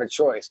they don't have a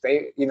choice.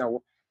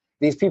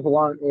 These people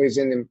aren't always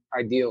in an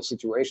ideal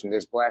situation.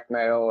 There's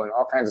blackmail and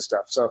all kinds of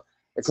stuff. So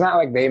it's not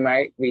like they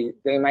might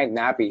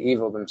not be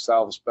evil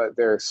themselves, but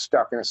they're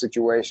stuck in a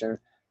situation.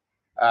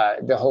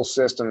 The whole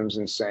system's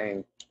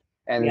insane.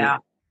 And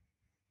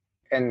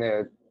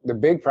the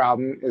big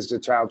problem is the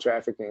child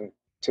trafficking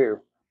too.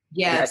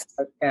 Yes.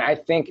 And I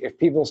think if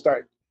people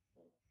start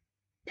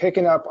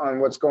picking up on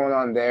what's going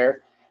on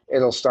there,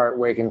 it'll start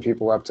waking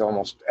people up to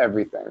almost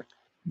everything.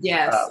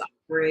 Yes, I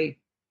agree.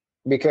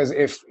 Because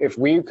if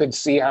we could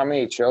see how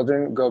many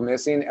children go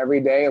missing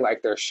every day,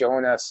 like they're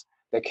showing us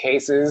the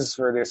cases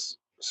for this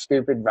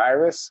stupid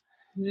virus,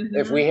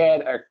 if we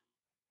had a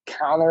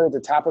counter at the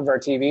top of our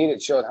TV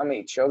that showed how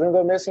many children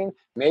go missing,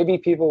 maybe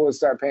people would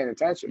start paying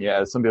attention.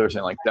 Yeah, some people are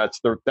saying like that's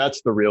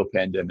the real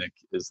pandemic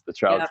is the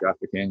child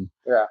trafficking.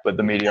 Yeah. But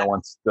the media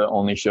wants to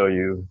only show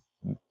you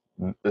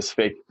this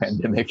fake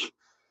pandemic.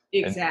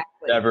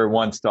 Exactly. Never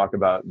once talk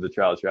about the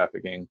child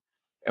trafficking.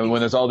 And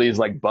when there's all these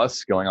like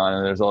busts going on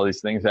and there's all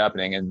these things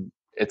happening, and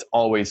it's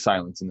always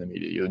silence in the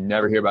media. You'll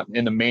never hear about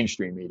in the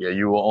mainstream media.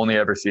 You will only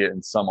ever see it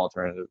in some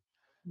alternative.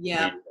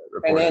 Yeah.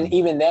 And then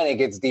even then it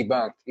gets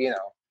debunked,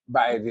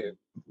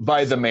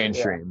 by the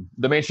mainstream.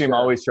 The mainstream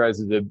always tries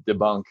to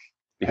debunk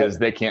because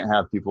they can't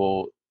have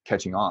people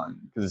catching on.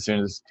 Because as soon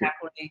as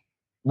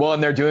well,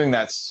 and they're doing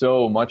that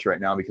so much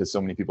right now because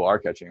so many people are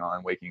catching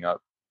on, waking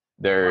up.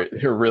 They're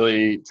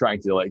really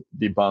trying to like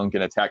debunk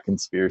and attack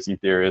conspiracy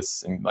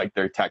theorists, and like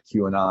they attack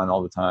QAnon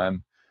all the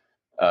time,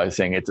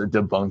 saying it's a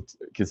debunked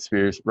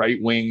conspiracy. Right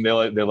wing, they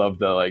love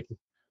to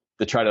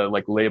try to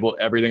like label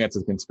everything that's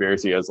a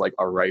conspiracy as like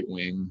a right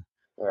wing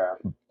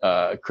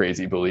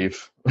crazy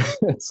belief.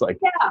 It's like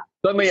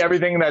suddenly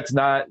everything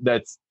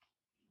that's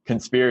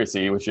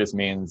conspiracy, which just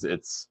means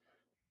it's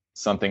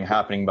something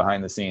happening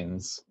behind the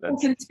scenes. Well,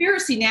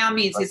 conspiracy now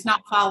means it's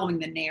not following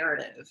the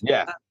narrative.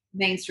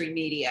 Mainstream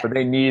media, but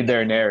they need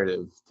their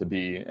narrative to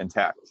be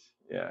intact.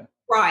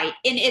 Right.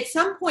 And at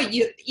some point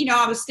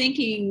I was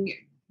thinking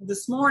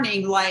this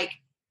morning, like,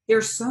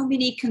 there's so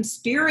many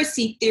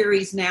conspiracy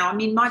theories now. I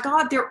mean, my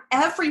God, they're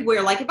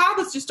everywhere. Like, if I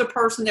was just a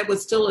person that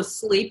was still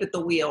asleep at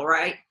the wheel,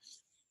 right,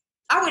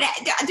 there'd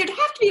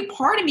have to be a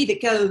part of me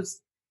that goes,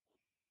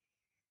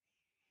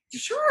 there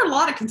sure are a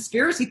lot of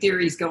conspiracy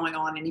theories going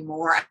on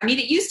anymore. I mean,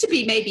 it used to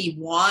be maybe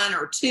one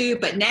or two,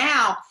 but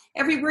now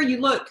everywhere you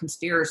look,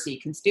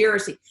 conspiracy,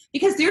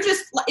 because they're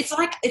just,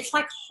 it's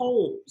like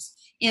holes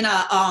in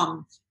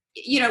a,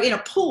 in a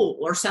pool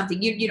or something,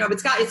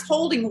 it's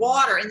holding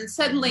water, and then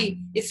suddenly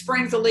it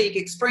springs a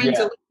leak, springs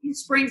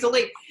a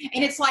leak.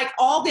 And it's like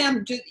all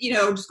them,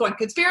 just going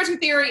conspiracy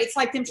theory. It's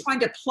like them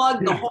trying to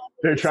plug the hole.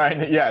 They're trying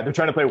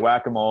to play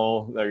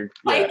whack-a-mole.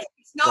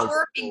 It's not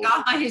working,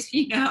 guys,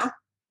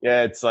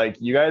 Yeah, it's like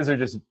you guys are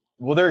just,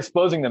 they're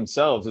exposing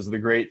themselves is the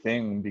great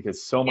thing,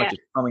 because so much is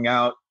coming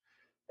out.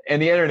 And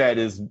the internet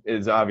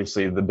is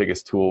obviously the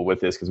biggest tool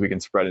with this, because we can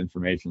spread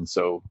information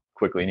so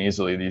quickly and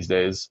easily these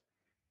days.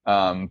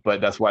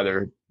 But that's why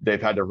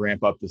they've had to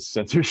ramp up the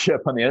censorship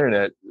on the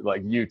internet,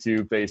 like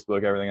YouTube,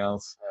 Facebook, everything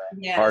else,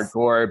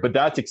 hardcore. But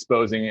that's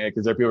exposing it,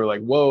 because people are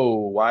like, whoa,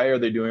 why are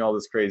they doing all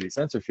this crazy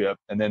censorship?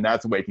 And then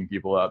that's waking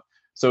people up.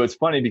 So it's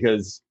funny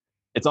because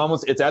it's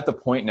at the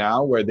point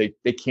now where they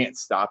can't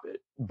stop it,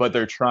 but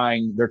they're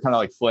kind of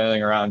like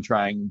flailing around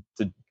trying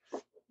to,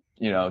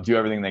 do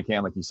everything they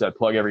can, like you said,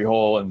 plug every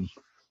hole and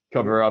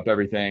cover up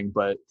everything.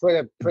 But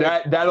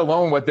that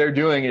alone, what they're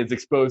doing is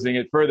exposing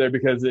it further,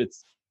 because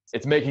it's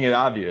making it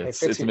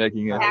obvious. It's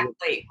making it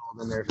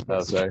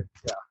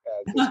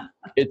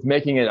it's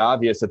making it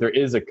obvious that there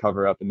is a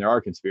cover up and there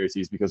are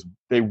conspiracies, because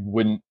they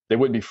wouldn't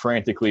be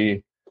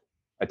frantically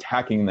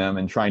attacking them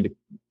and trying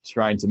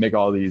to make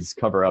all these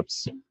cover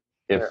ups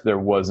if there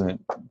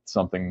wasn't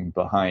something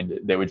behind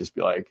it. They would just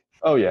be like,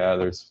 oh yeah,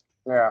 there's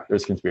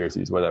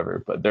conspiracies,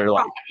 whatever. But they're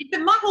like,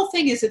 my whole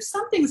thing is, if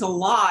something's a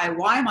lie,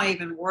 why am I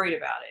even worried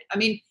about it? I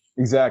mean,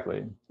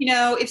 exactly.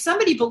 If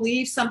somebody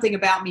believes something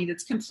about me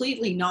that's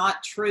completely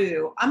not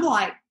true, I'm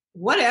like,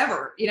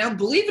 whatever,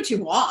 believe what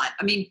you want.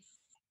 I mean,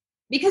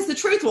 because the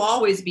truth will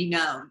always be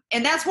known.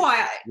 And that's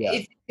why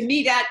to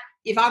me, that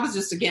if I was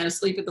just, again,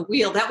 asleep at the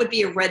wheel, that would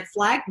be a red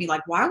flag to me.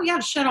 Like, why do we got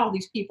to shut all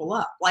these people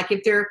up? Like,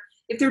 if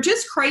they're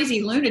just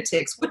crazy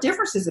lunatics, what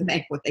difference does it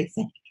make what they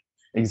think?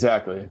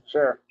 Exactly.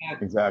 Sure.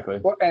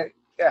 Exactly. Well,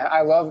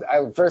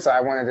 first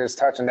I wanted to just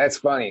touch on, that's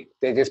funny.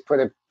 They just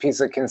put a piece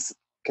of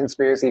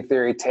conspiracy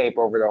theory tape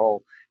over the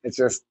hole. It's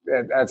just,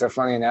 that's a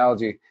funny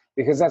analogy,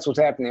 because that's what's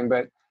happening.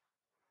 But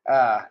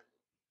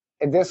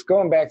and this,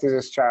 going back to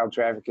this child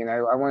trafficking,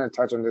 I want to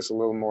touch on this a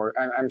little more.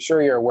 I'm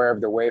sure you're aware of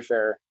the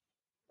Wayfair.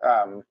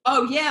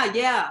 Oh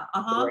yeah.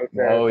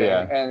 Oh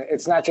yeah. And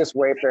it's not just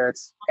Wayfair,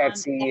 it's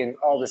Etsy and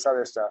all this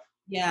other stuff.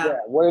 Yeah.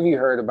 What have you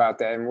heard about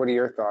that, and what are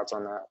your thoughts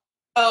on that?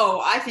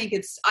 Oh, I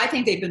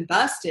think they've been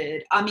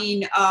busted. I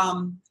mean,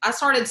 I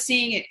started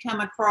seeing it come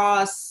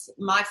across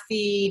my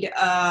feed.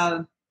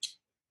 I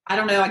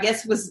don't know, I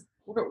guess it was,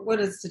 what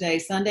is today?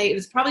 Sunday? It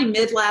was probably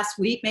mid last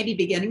week, maybe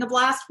beginning of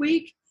last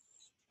week.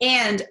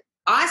 And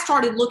I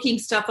started looking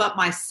stuff up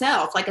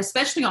myself, like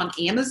especially on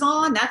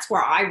Amazon. That's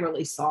where I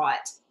really saw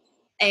it.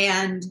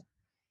 And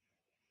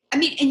I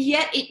mean, and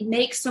yet it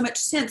makes so much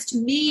sense to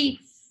me,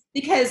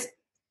 because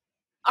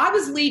I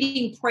was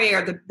leading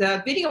prayer.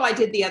 The video I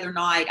did the other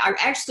night, I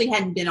actually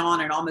hadn't been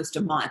on in almost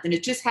a month, and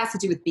it just has to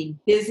do with being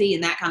busy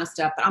and that kind of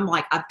stuff. But I'm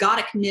like, I've got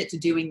to commit to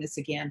doing this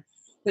again.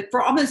 but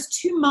for almost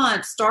 2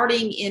 months,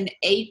 starting in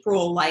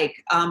April,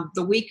 like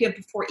the weekend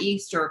before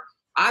Easter,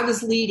 I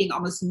was leading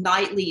almost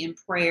nightly in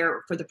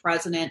prayer for the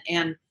president.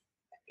 And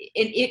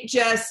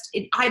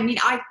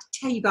I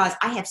tell you guys,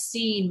 I have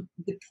seen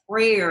the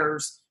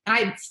prayers, and I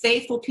had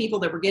faithful people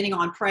that were getting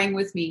on praying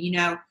with me,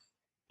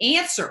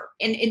 answer.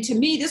 And to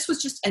me, this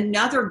was just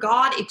another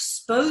God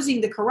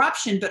exposing the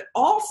corruption, but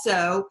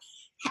also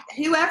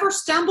whoever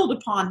stumbled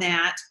upon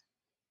that,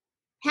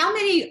 how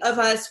many of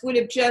us would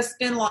have just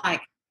been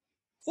like,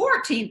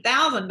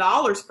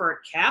 $14,000 for a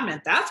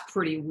cabinet, that's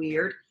pretty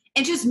weird,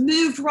 and just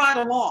moved right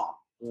along.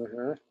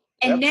 Mm-hmm.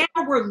 And now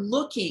we're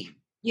looking,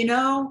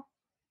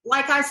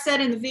 like I said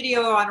in the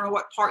video, I don't know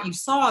what part you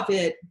saw of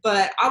it,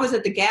 but I was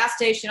at the gas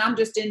station. I'm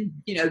just in,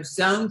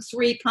 zone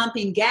 3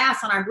 pumping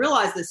gas. And I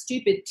realized the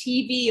stupid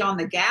TV on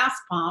the gas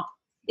pump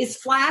is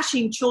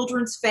flashing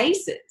children's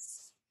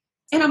faces.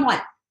 And I'm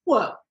like,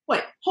 whoa,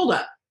 wait, hold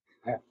up.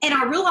 Yeah. And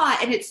I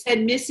realized, and it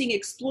said missing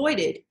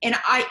exploited. And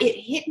it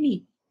hit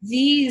me.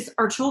 These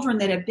are children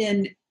that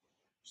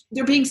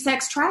they're being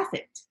sex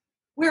trafficked.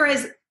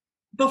 Whereas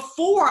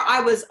before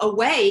I was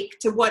awake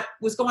to what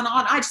was going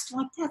on, I just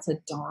felt like, that's a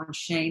darn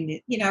shame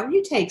that,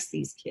 who takes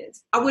these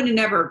kids? I would have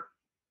never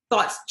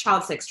thought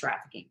child sex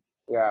trafficking.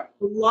 Yeah.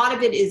 A lot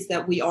of it is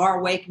that we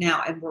are awake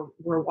now and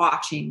we're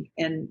watching,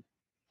 and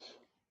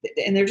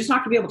they're just not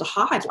going to be able to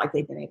hide like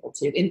they've been able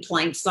to in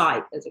plain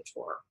sight, as it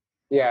were.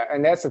 Yeah.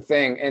 And that's the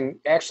thing. And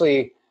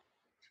actually,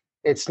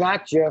 it's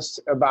not just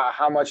about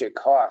how much it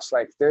costs.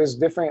 Like there's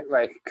different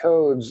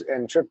codes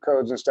and trip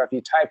codes and stuff.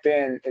 You type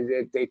in,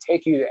 they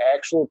take you to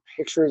actual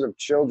pictures of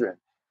children,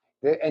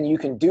 and you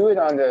can do it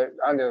on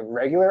the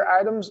regular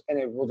items, and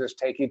it will just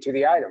take you to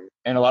the item.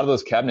 And a lot of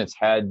those cabinets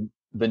had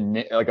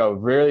a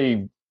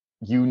really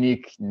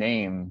unique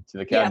name to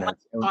the cabinet.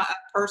 Yeah, like a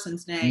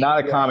person's name.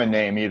 Not a common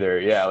name either.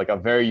 Yeah, like a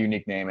very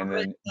unique name, and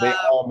then they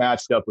all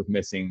matched up with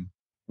missing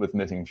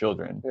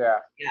children. Yeah.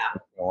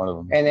 One of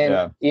them. And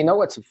then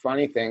what's a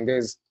funny thing?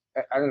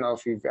 I don't know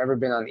if you've ever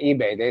been on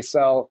eBay. They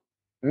sell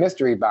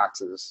mystery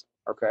boxes.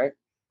 Okay.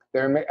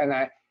 So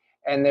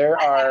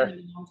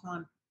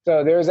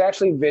there's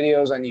actually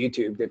videos on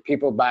YouTube that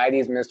people buy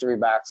these mystery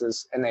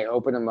boxes and they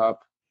open them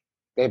up.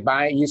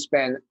 You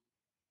spend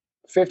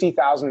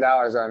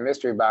 $50,000 on a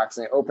mystery box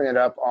and they open it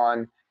up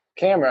on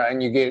camera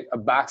and you get a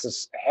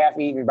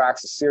half-eaten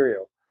box of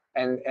cereal.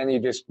 And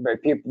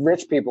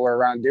rich people are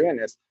around doing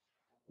this.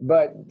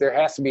 But there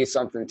has to be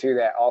something to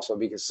that also,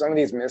 because some of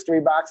these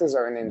mystery boxes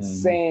are an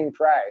insane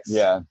price.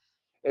 Yeah.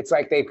 It's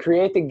like they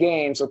create the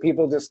game so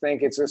people just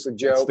think it's just a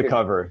joke. It's the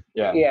cover.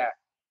 Yeah. Yeah.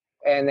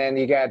 And then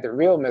you got the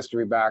real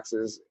mystery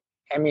boxes.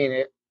 I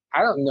mean,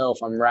 I don't know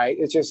if I'm right.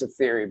 It's just a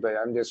theory, but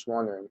I'm just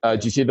wondering.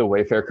 Did you see the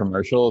Wayfair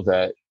commercial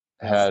that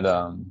had...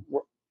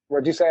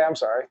 What'd you say? I'm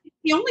sorry.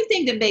 The only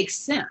thing that makes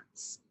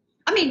sense.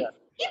 I mean,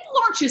 people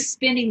aren't just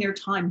spending their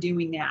time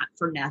doing that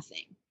for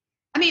nothing.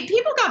 I mean,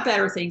 people got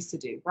better things to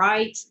do,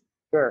 right?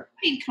 Sure. I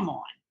mean, come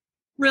on.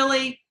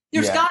 Really?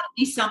 There's got to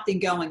be something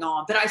going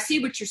on. But I see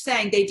what you're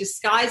saying. They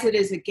disguise it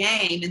as a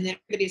game, and then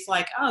everybody's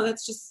like, oh,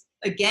 that's just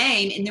a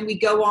game. And then we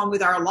go on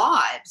with our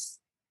lives.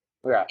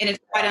 Yeah. And it's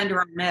right under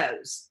our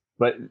nose.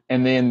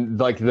 And then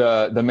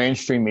the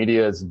mainstream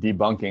media's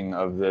debunking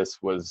of this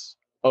was,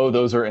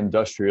 those are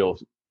industrial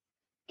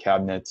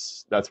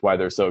cabinets. That's why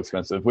they're so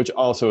expensive, which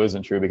also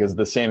isn't true, because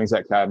the same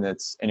exact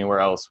cabinets anywhere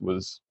else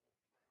was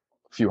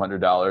few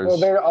 $100s. Well,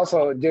 they're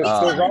also there's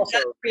also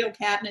real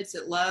cabinets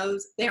at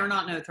Lowe's. They are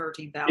not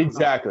 $13,000.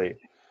 Exactly.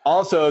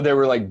 Also, there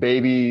were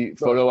baby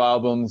photo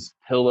albums,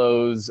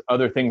 pillows,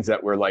 other things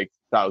that were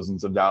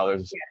thousands of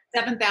dollars.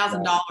 Yeah,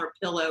 $7,000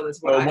 pillow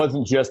is what. Well, it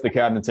wasn't just the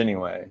cabinets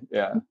anyway.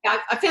 Yeah.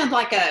 I found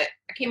I can't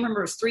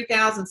remember, it was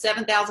 $3,000,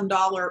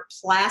 $7,000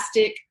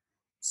 plastic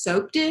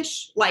soap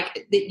dish,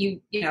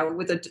 that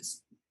with a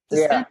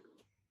dispenser.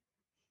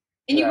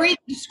 And you read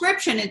the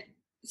description, it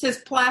says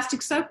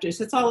plastic soap dish.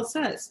 That's all it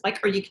says.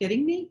 Are you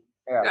kidding me?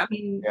 Yeah. I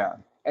mean, yeah.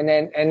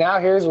 And now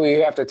here's where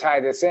you have to tie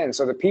this in.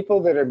 So the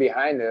people that are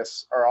behind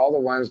this are all the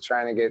ones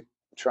trying to get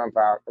Trump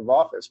out of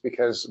office,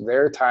 because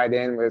they're tied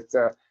in with,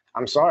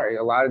 I'm sorry,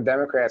 a lot of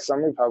Democrats,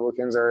 some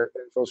Republicans are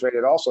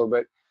infiltrated also,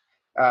 but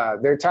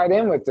they're tied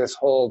in with this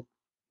whole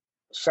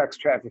sex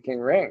trafficking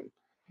ring.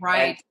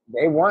 Right. And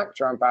they want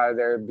Trump out of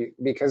there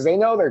because they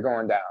know they're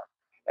going down.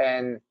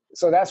 And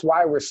so that's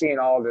why we're seeing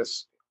all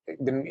this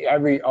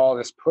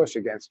push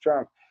against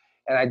Trump.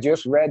 And I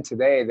just read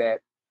today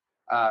that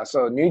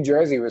so New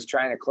Jersey was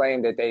trying to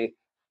claim that they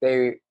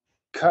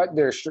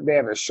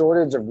have a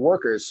shortage of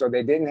workers, so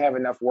they didn't have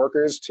enough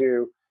workers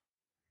to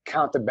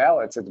count the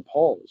ballots at the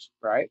polls,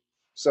 right?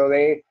 So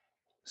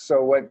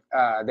what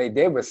they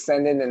did was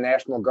send in the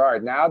National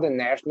Guard. Now the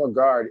National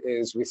Guard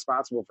is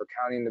responsible for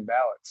counting the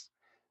ballots.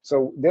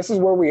 So this is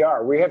where we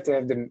are. We have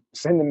to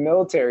send the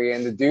military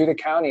in to do the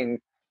counting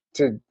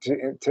to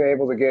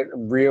able to get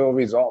real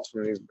results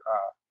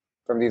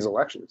from these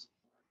elections.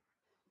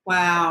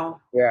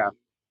 Wow. Yeah.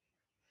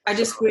 I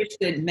just wish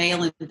that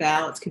mail-in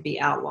ballots could be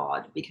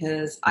outlawed,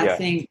 because I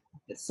think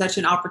it's such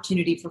an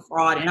opportunity for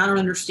fraud, and I don't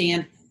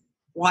understand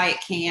why it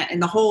can't. And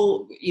the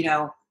whole,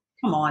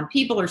 come on,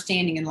 people are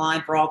standing in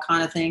line for all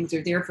kind of things.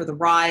 They're there for the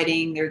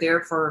rioting. They're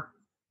there for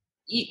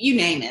you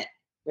name it.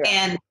 Yeah.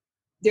 And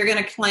they're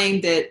going to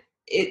claim that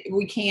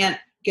we can't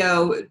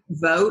go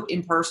vote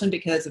in person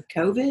because of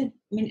COVID.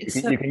 I mean,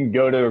 you can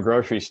go to a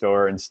grocery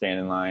store and stand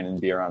in line and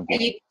be around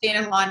people. You can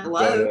stand in line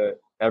below.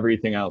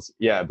 Everything else.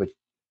 Yeah, but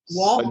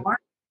Walmart.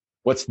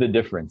 What's the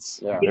difference?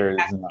 Yeah.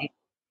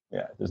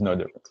 There's no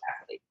difference.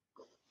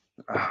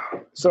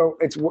 Exactly. So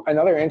it's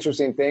another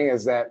interesting thing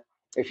is that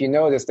if you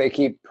notice, they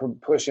keep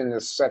pushing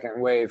this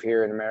second wave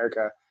here in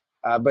America.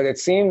 But it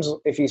seems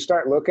if you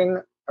start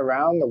looking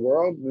around the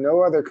world,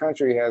 no other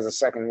country has a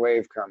second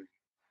wave coming.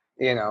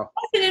 You know,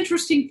 that's an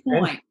interesting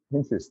point.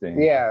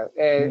 Interesting. Yeah.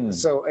 And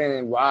so,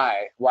 and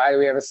why? Why do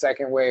we have a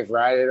second wave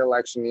right at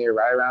election year,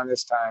 right around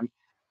this time?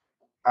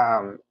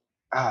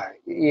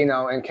 You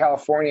know, in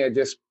California,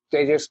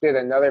 they just did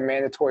another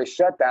mandatory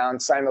shutdown,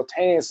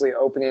 simultaneously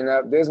opening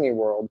up Disney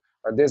World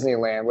or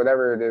Disneyland,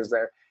 whatever it is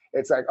there.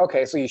 It's like,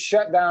 okay, so you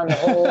shut down the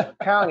whole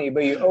county,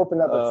 but you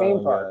open up a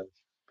theme park. God.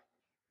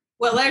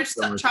 Well, there's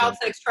child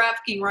sex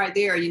trafficking right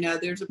there. You know,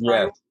 there's a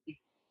priority.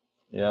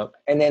 Yep.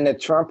 And then the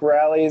Trump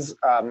rallies,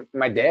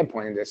 my dad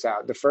pointed this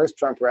out. The first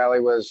Trump rally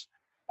was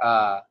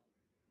the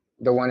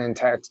one in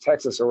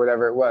Texas or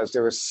whatever it was.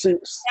 There was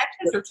Texas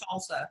or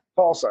Tulsa?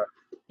 Tulsa.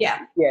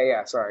 Yeah.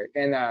 Yeah, sorry.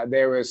 And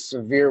there was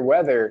severe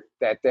weather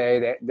that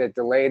day that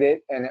delayed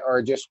it,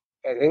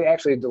 it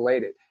actually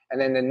delayed it.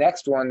 And then the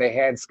next one they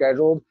had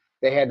scheduled,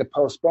 they had to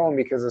postpone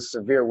because of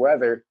severe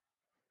weather.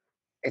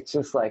 It's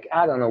just like,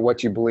 I don't know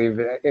what you believe.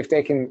 If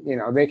they can, you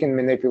know, they can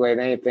manipulate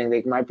anything.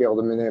 They might be able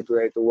to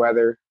manipulate the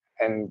weather.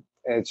 And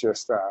it's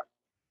just,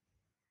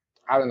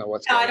 I don't know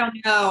what's going on. I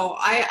don't know.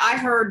 I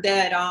heard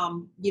that,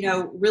 you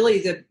know, really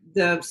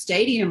the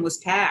stadium was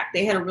packed.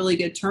 They had a really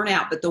good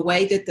turnout, but the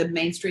way that the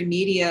mainstream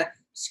media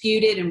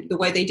skewed it and the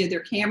way they did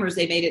their cameras,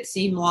 they made it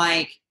seem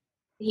like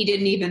he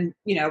didn't even,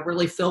 you know,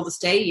 really fill the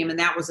stadium. And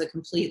that was a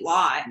complete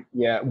lie.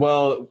 Yeah.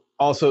 Well,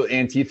 also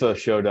Antifa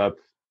showed up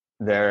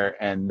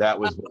there, and that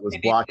was what was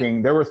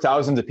blocking. There were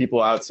thousands of people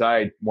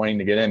outside wanting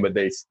to get in, but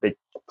they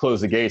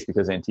closed the gates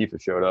because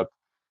Antifa showed up.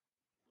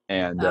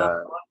 And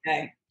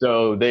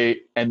so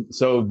they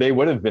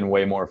would have been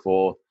way more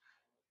full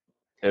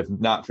if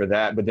not for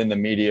that. But then the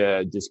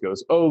media just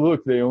goes, "Oh,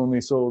 look, they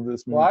only sold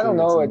this many." Well, I don't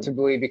know what to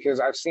believe because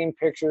I've seen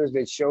pictures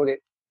that showed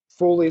it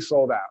fully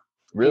sold out.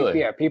 Really?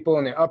 Yeah, people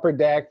in the upper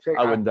deck.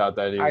 I wouldn't doubt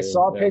that either. I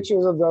saw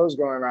pictures of those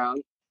going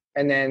around,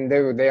 and then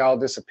they all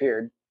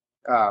disappeared.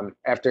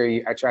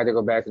 After I tried to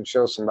go back and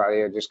show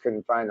somebody, I just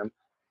couldn't find them.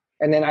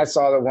 And then I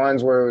saw the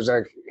ones where it was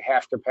like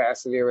half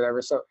capacity or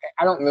whatever. So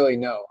I don't really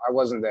know. I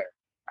wasn't there.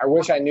 I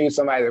wish I knew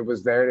somebody that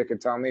was there that could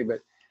tell me,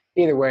 but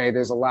either way,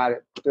 there's a lot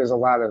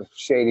of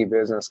shady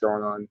business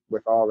going on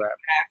with all that.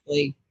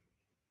 Exactly.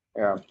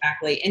 Yeah.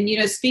 Exactly. And, you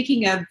know,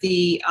 speaking of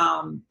the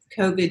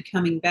COVID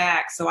coming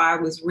back, so I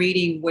was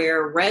reading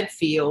where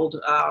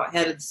Redfield,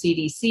 head of the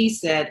CDC,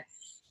 said,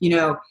 you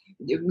know,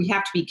 we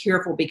have to be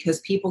careful because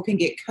people can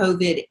get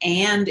COVID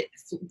and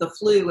the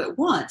flu at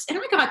once. And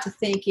I got to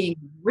thinking,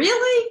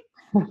 really?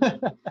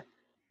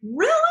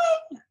 Really?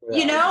 Yeah.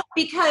 You know,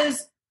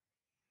 because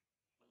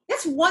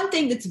that's one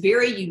thing that's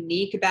very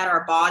unique about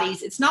our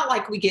bodies. It's not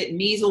like we get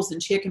measles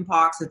and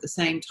chickenpox at the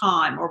same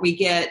time, or we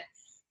get,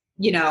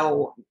 you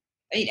know,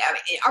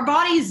 our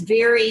body is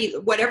very,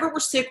 whatever we're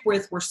sick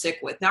with, we're sick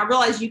with. Now I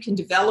realize you can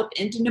develop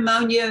into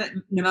pneumonia.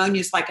 Pneumonia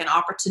is like an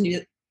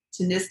opportunistic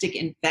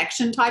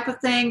infection type of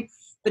thing.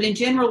 But in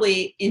general,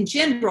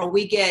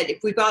 we get,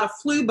 if we've got a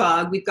flu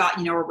bug, we've got,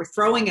 you know, or we're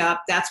throwing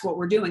up, that's what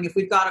we're doing. If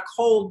we've got a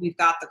cold, we've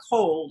got the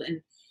cold.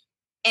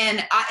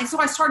 And so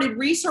I started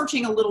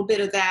researching a little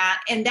bit of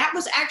that. And that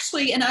was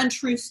actually an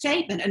untrue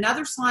statement.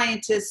 Another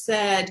scientist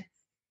said,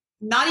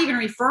 not even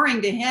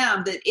referring to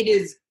him, that it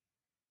is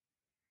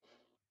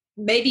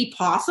maybe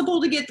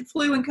possible to get the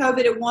flu and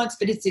COVID at once,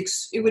 but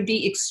it would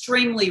be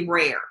extremely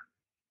rare.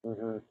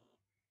 Mm-hmm.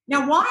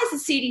 Now, why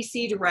is the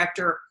CDC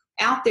director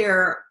out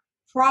there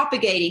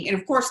propagating? And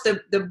of course,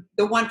 the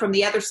one from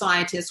the other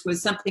scientist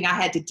was something I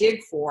had to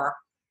dig for.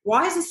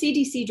 Why is the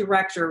CDC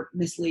director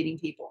misleading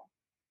people?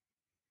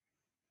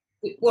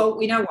 Well,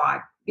 we know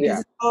why.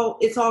 Because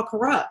it's all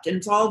corrupt, and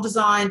it's all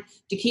designed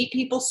to keep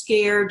people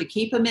scared, to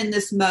keep them in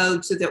this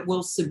mode so that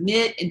we'll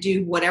submit and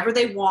do whatever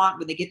they want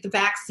when they get the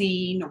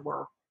vaccine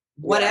or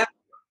whatever.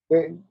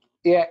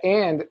 Yeah,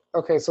 and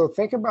okay, so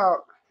think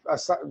about,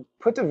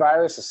 put the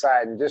virus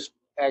aside and just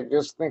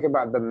think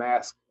about the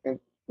mask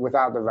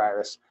without the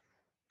virus.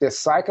 The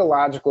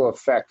psychological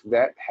effect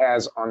that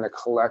has on the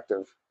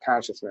collective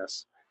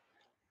consciousness,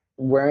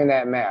 wearing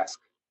that mask.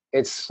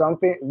 It's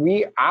something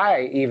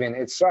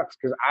it sucks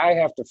because I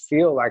have to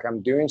feel like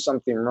I'm doing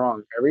something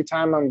wrong every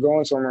time I'm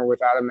going somewhere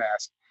without a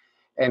mask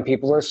and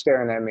people are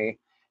staring at me,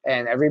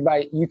 and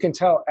everybody, you can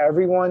tell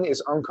everyone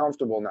is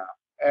uncomfortable now.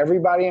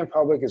 Everybody in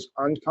public is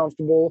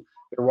uncomfortable.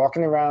 They're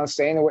walking around,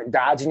 staying away,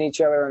 dodging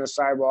each other on the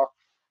sidewalk.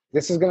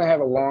 This is going to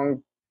have a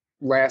long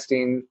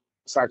lasting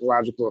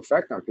psychological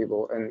effect on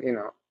people. And, you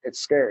know, it's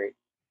scary.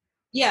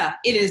 Yeah,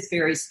 it is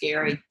very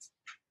scary.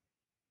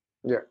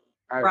 Yeah.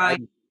 Right.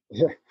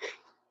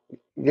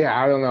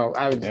 Yeah, I don't know.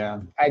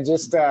 I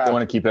just I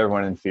want to keep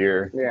everyone in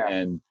fear. Yeah.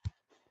 And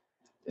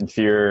in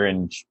fear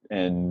and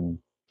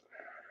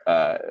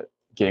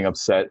getting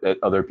upset at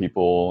other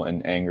people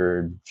and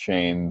angered,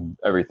 shame,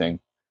 everything,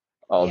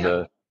 all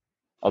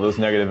those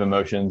negative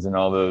emotions and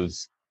all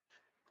those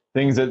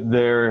things that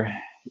they're,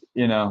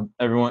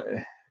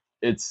 everyone,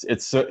 it's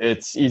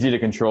easy to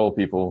control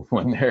people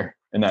when they're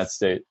in that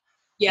state.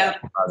 Yeah,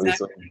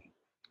 obviously.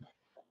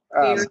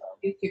 Fear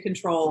to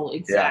control,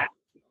 exactly.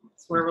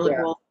 That's what it really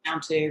boils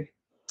down to.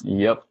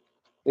 Yep.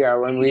 Yeah,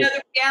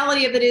 the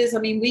reality of it is, I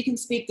mean, we can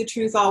speak the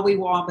truth all we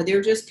want, but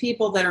they're just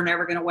people that are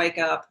never going to wake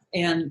up.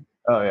 And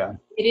it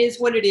is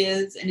what it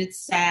is, and it's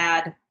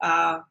sad.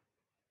 But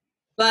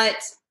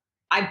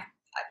I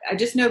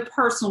just know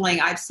personally,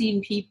 I've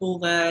seen people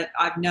that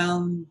I've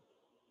known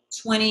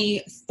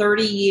 20,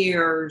 30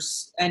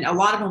 years, and a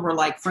lot of them were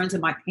like friends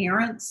of my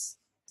parents.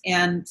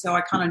 And so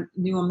I kind of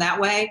knew them that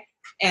way.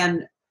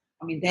 And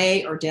I mean,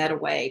 they are dead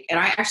awake. And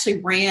I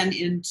actually ran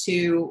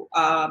into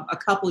a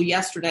couple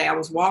yesterday. I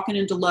was walking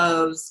into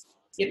Lowe's,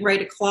 getting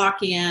ready to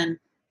clock in,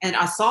 and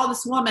I saw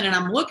this woman, and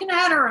I'm looking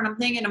at her, and I'm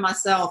thinking to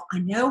myself, I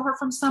know her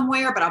from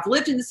somewhere, but I've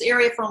lived in this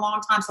area for a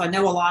long time, so I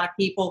know a lot of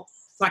people.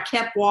 So I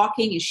kept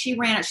walking, and she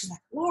ran it. She's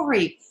like,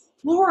 Lori.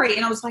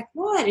 And I was like,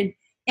 what? And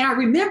I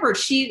remembered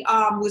she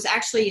was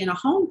actually in a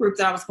home group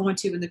that I was going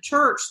to in the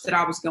church that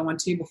I was going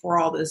to before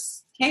all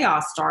this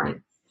chaos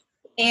started.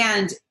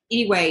 And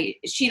anyway,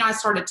 she and I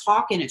started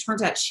talking. It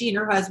turns out she and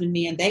her husband,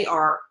 me, and they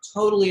are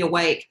totally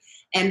awake.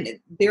 And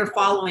they're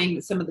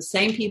following some of the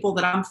same people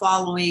that I'm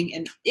following.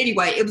 And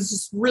anyway, it was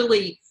just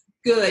really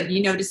good,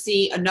 to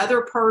see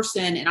another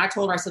person. And I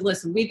told her, I said,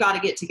 listen, we've got to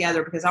get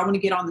together because I want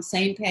to get on the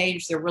same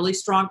page. They're really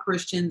strong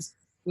Christians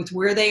with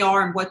where they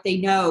are and what they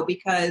know.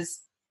 Because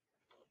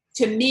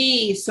to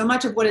me, so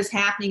much of what is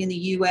happening in the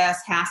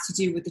U.S. has to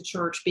do with the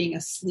church being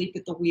asleep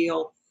at the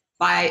wheel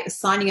by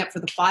signing up for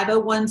the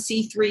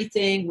 501c3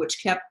 thing,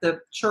 which kept the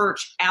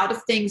church out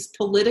of things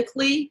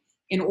politically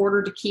in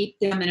order to keep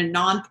them in a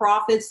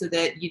nonprofit so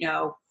that,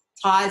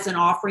 tithes and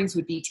offerings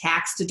would be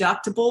tax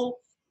deductible.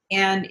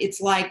 And it's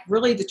like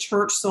really the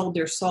church sold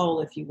their soul,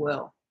 if you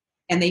will.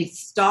 And they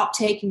stopped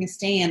taking a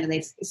stand, and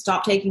they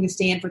stopped taking a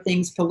stand for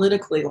things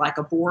politically like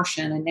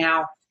abortion and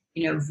now,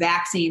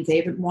 vaccines. They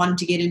haven't wanted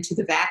to get into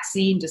the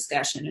vaccine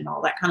discussion and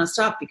all that kind of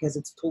stuff because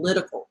it's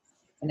political.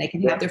 And they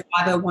can have their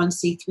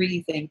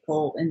 501c3 thing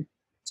pulled. And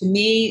to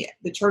me,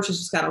 the church has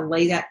just got to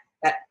lay that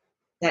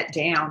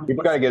down.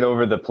 People got to get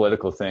over the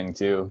political thing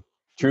too.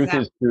 Truth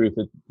is truth.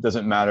 It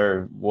doesn't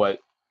matter what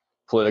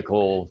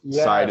political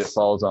side it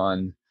falls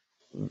on.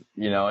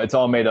 It's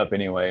all made up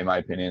anyway, in my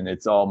opinion.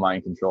 It's all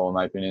mind control, in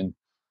my opinion.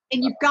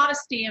 And you've got to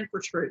stand for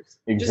truth.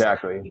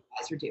 Exactly. Just like you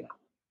guys are doing.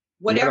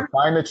 Whatever. You got to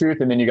find the truth,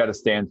 and then you got to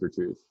stand for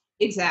truth.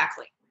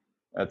 Exactly.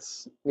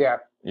 That's yeah.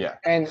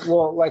 And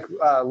well, like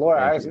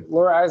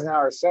Laura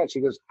Eisenhower said,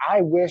 she goes,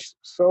 I wish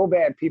so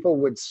bad people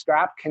would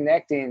stop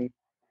connecting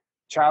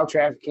child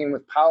trafficking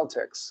with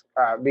politics,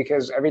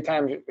 because every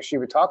time she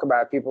would talk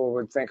about it, people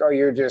would think, oh,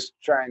 you're just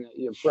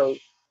you're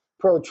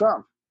pro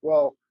Trump.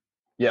 Well,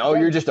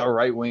 you're just a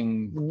right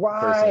wing.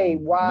 Why?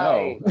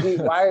 No.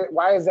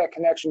 why is that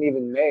connection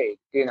even made?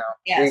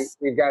 Yes.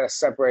 We've got to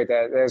separate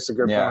that. That's a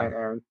good point,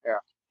 Aaron. Yeah.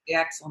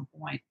 Excellent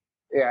point.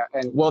 Yeah,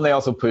 and they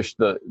also push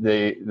the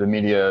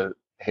media,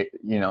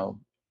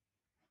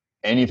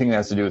 anything that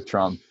has to do with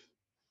Trump,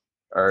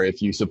 or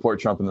if you support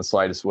Trump in the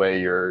slightest way,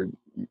 you're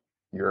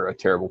a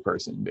terrible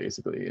person,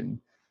 basically.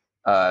 And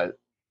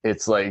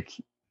it's like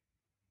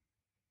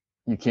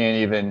you can't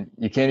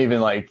even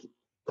like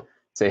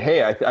say,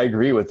 hey, I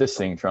agree with this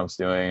thing Trump's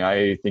doing.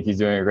 I think he's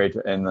doing a great.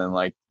 And then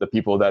like the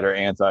people that are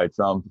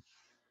anti-Trump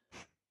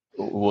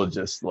will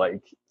just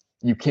like,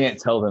 you can't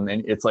tell them.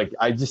 And it's like,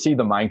 I just see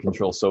the mind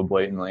control so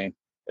blatantly.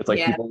 It's like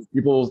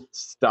people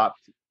stop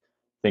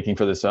thinking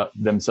for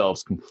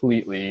themselves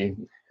completely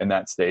in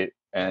that state.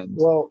 And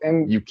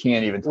you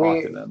can't even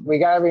talk to them. We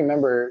got to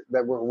remember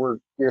that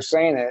you're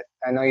saying it.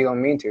 I know you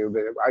don't mean to,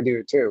 but I do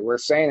it too. We're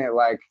saying it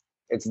like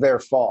it's their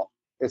fault.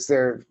 It's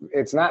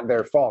not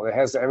their fault. It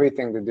has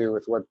everything to do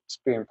with what's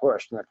being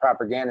pushed and the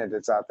propaganda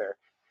that's out there.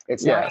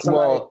 It's not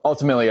somebody,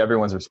 ultimately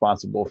everyone's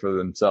responsible for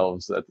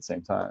themselves at the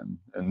same time,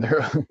 and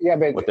they're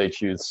what they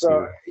choose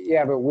to.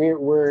 Yeah, but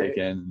we're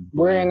in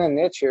a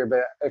niche here. But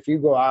if you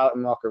go out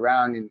and walk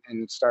around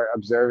and start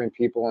observing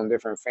people in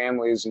different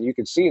families, and you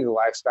can see the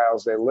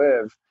lifestyles they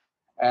live,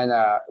 and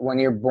when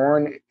you're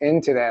born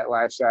into that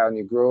lifestyle and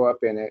you grow up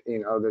in it,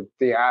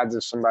 the odds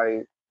of somebody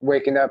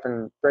waking up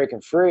and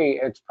breaking free,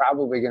 it's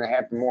probably going to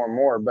happen more and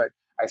more. But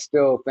I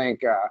still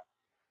think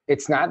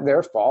it's not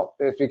their fault.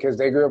 It's because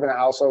they grew up in a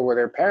household where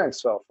their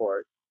parents fell for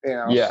it.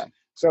 Yeah.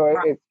 So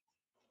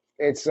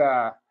it's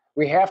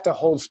we have to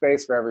hold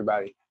space for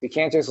everybody. You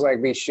can't just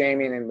like be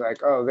shaming and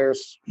like, oh, they're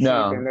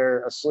and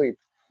they're asleep.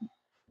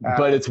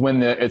 But it's when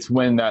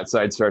that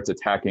side starts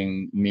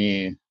attacking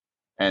me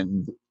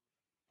and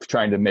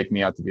trying to make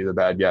me out to be the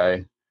bad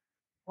guy.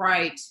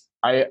 Right.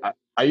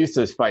 I used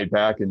to fight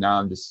back, and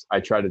now I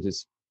try to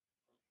just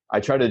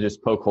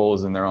poke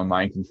holes in their own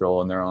mind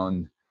control and their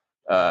own,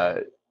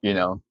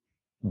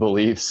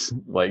 beliefs.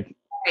 Like,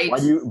 Right. why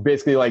do you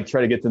basically like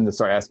try to get them to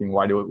start asking,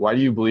 why do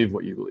you believe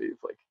what you believe?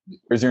 Like,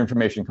 where's your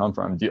information come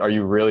from? Are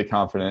you really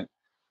confident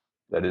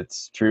that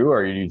it's true,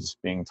 or are you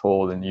just being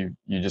told and you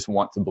just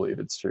want to believe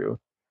it's true?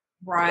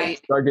 Right.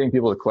 Start getting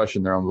people to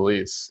question their own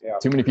beliefs.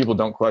 Too many people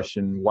don't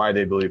question why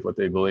they believe what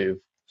they believe.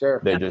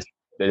 Sure. They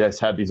just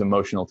have these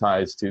emotional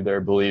ties to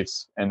their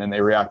beliefs, and then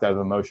they react out of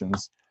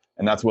emotions.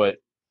 And that's what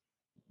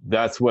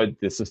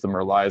the system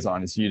relies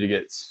on, is you to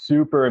get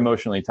super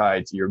emotionally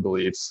tied to your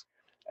beliefs,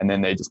 and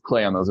then they just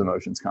play on those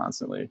emotions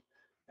constantly,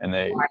 and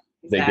they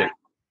get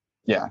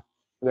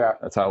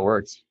that's how it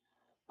works.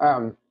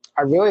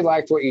 I really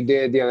liked what you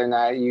did the other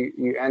night.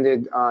 You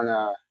ended on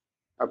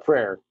a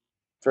prayer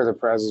for the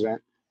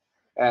president,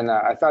 and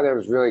I thought it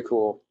was really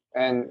cool.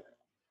 And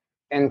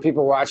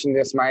people watching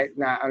this might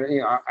not,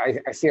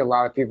 I see a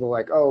lot of people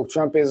like, oh,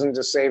 Trump isn't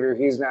a savior,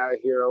 he's not a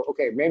hero.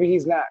 Okay, maybe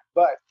he's not,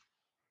 but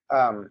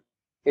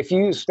if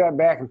you step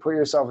back and put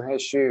yourself in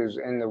his shoes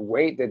and the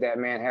weight that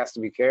man has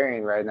to be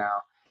carrying right now,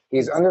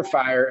 he's under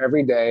fire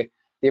every day.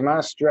 The amount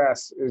of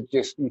stress is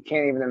just, you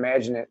can't even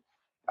imagine it.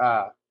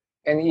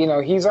 And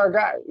he's our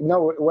guy.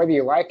 Whether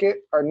you like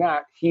it or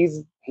not,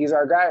 he's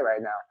our guy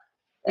right now.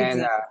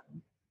 And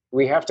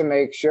we have to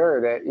make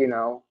sure that,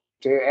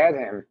 to add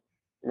him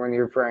when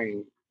you're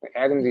praying,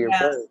 add him to your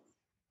prayer.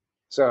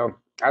 So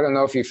I don't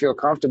know if you feel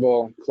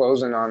comfortable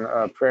closing on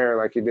a prayer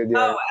like you did the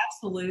other. Oh,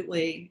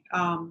 absolutely.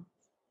 I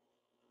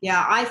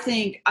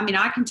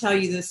can tell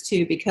you this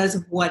too, because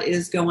of what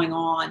is going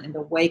on and the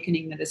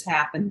awakening that has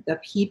happened, the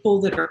people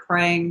that are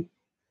praying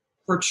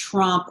for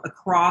Trump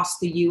across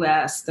the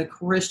U.S., the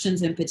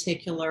Christians in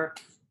particular,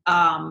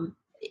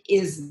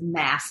 is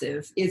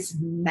massive. It's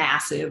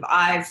massive.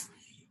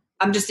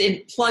 I'm just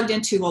plugged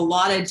into a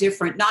lot of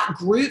different, not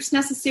groups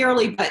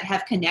necessarily, but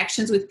have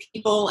connections with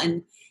people,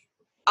 and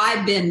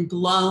I've been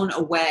blown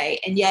away.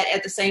 And yet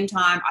at the same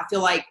time, I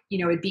feel like,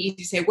 it'd be easy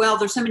to say, well,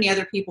 there's so many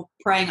other people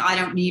praying, I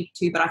don't need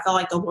to, but I felt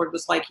like the Lord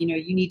was like, you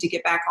need to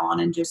get back on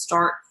and just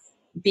start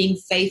being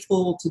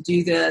faithful to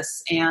do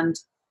this. And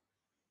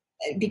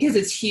because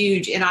it's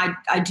huge, and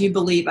I do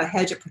believe a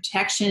hedge of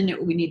protection,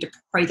 we need to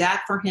pray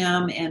that for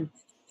him, and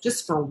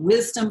just for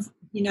wisdom.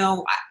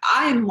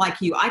 I am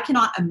like you. I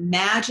cannot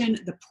imagine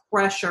the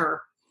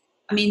pressure.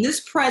 I mean, this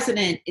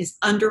president is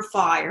under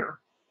fire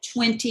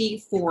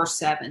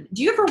 24/7.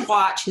 Do you ever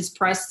watch his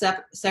press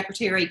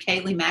secretary,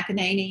 Kayleigh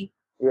McEnany?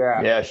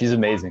 Yeah, she's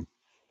amazing.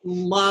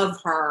 Love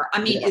her.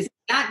 I mean, is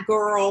that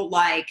girl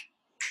like,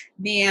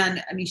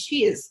 man, I mean,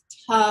 she is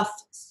tough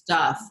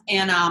stuff.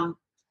 And,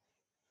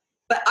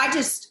 but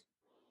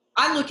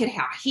I look at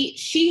how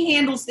she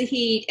handles the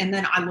heat, and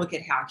then I look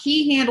at how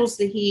he handles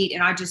the heat,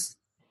 and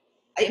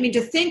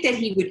to think that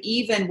he would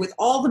even, with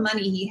all the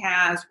money he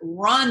has,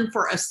 run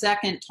for a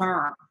second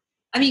term.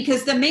 I mean,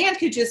 because the man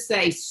could just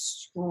say,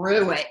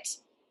 screw it.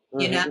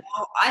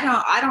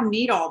 I don't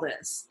need all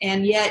this.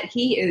 And yet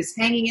he is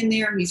hanging in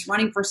there, and he's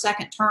running for a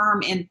second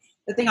term. And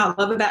the thing I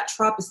love about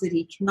Trump is that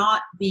he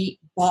cannot be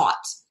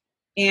bought.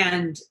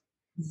 And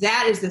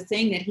that is the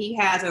thing that he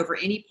has over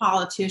any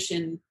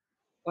politician.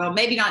 Well,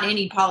 maybe not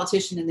any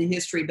politician in the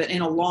history, but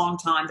in a long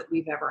time that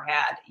we've ever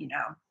had,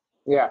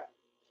 Yeah,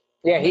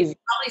 he's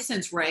probably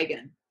since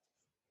Reagan.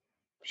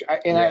 I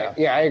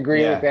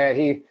agree with that.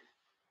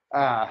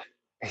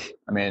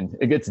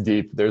 It gets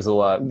deep. There's a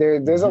lot.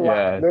 There's a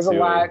lot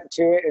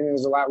to it, and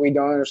there's a lot we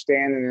don't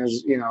understand. And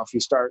there's, if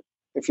you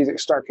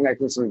start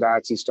connecting some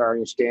dots, you start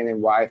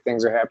understanding why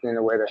things are happening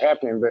the way they're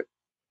happening. But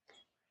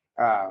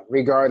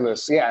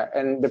regardless,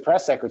 and the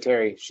press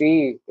secretary,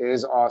 she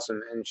is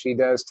awesome, and she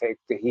does take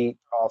the heat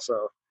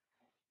also.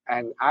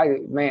 And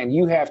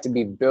you have to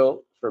be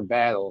built for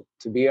battle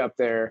to be up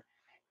there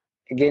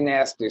getting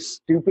asked the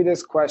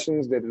stupidest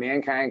questions that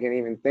mankind can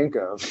even think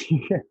of.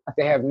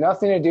 They have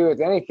nothing to do with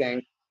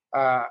anything.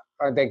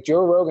 Like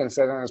Joe Rogan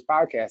said on his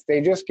podcast, they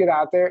just get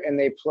out there and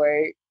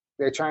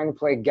they're trying to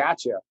play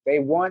gotcha. They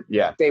want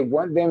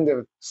them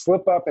to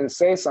slip up and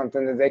say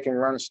something that they can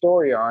run a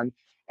story on,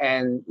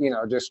 and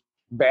just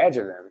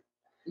badger them.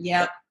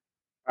 Yep.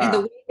 And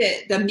the way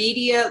that the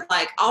media,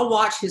 like, I'll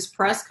watch his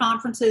press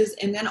conferences,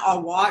 and then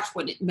I'll watch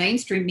what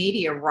mainstream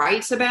media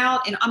writes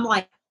about, and I'm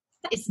like,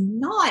 that is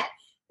not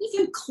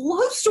even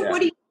close to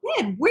what he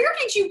did. Where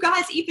did you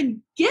guys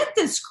even get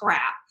this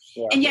crap?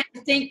 Yeah. And yet I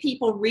think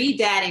people read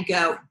that and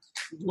go,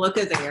 look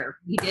at there,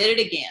 he did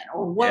it again,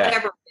 or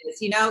whatever it is,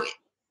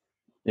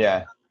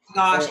 Yeah.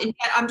 Gosh, and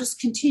yet I'm just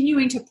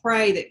continuing to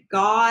pray that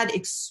God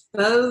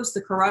expose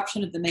the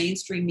corruption of the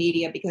mainstream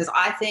media, because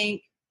I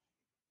think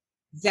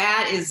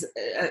that is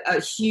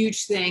a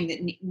huge thing that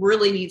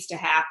really needs to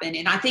happen.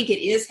 And I think it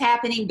is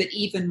happening, but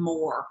even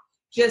more.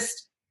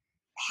 Just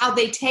how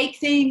they take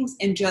things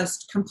and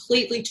just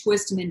completely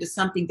twist them into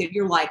something that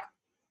you're like,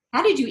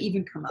 how did you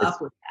even come up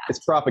with that?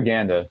 It's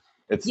propaganda.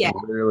 It's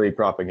literally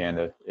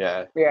propaganda.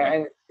 Yeah. Yeah.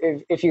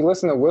 And if you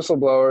listen to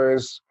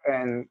whistleblowers,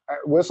 and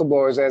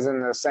whistleblowers as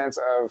in the sense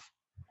of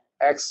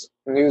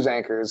ex-news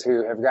anchors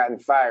who have gotten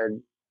fired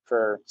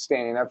for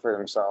standing up for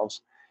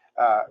themselves,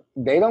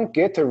 they don't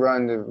get to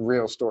run the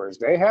real stories.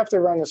 They have to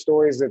run the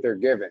stories that they're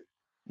given. And, you know, just bad. They have to run the stories that they're given.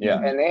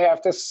 Yeah. And they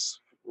have to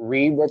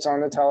read what's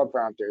on the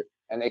teleprompter,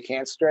 and they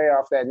can't stray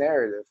off that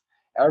narrative.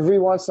 Every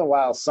once in a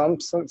while,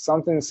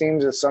 something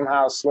seems to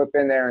somehow slip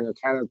in there and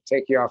kind of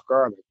take you off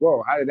guard. Like,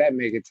 whoa, how did that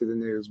make it to the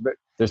news? But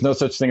there's no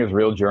such thing as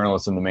real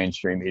journalists in the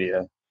mainstream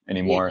media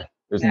anymore. Yeah,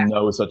 there's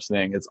no such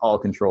thing. It's all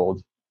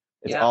controlled.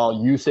 It's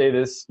all, you say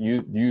this,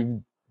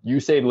 you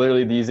say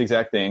literally these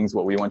exact things,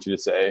 what we want you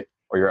to say,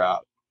 or you're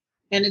out.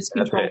 And it's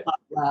controlled by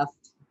the left.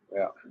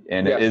 Yeah.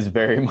 And it is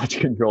very much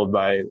controlled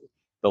by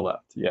the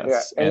left.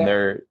 Yes. Yeah.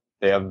 And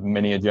they have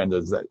many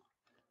agendas that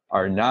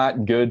are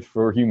not good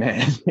for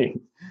humanity.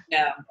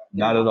 No.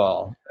 Not at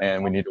all.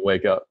 And we need to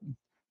wake up.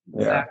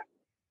 Yeah.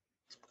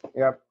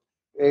 Yep.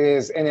 It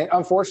is. And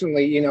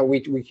unfortunately, you know, we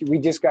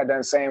just got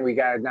done saying we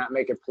got to not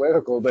make it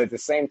political, but at the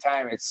same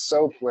time, it's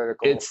so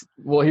political.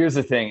 Well, here's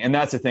the thing. And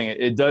that's the thing.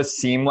 It does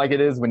seem like it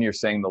is when you're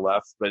saying the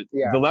left, but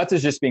the left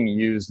is just being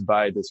used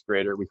by this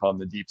greater, we call them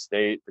the deep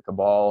state, the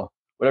cabal,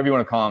 whatever you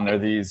want to call them.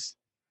 They're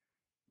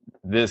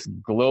this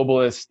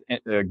globalist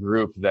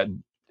group that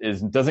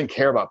doesn't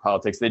care about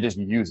politics. They just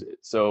use it.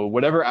 So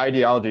whatever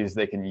ideologies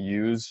they can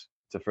use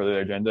to further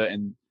their agenda.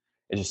 And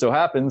it just so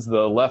happens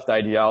the left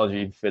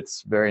ideology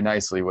fits very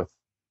nicely with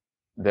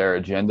their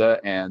agenda.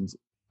 And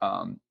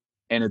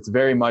it's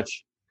very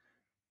much,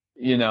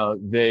 you know,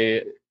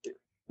 the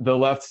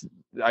left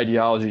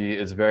ideology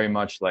is very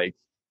much like,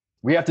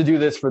 we have to do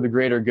this for the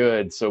greater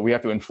good. So we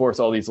have to enforce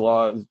all these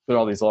laws, put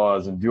all these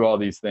laws and do all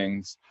these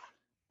things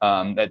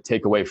that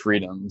take away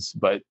freedoms.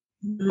 But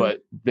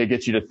they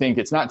get you to think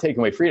it's not taking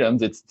away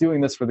freedoms. It's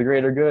doing this for the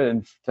greater good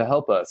and to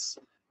help us.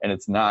 And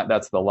it's not.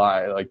 That's the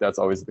lie. Like, that's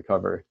always the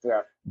cover.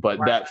 Yeah. But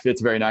that fits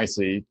very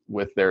nicely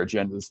with their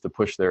agendas, to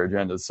push their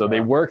agendas. So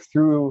they work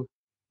through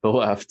the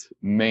left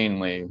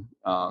mainly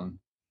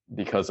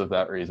because of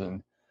that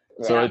reason.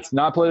 Yeah. So it's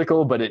not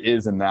political, but it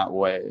is in that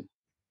way.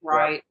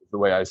 Right. The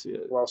way I see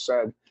it. Well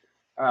said.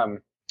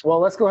 Well,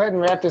 let's go ahead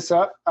and wrap this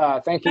up.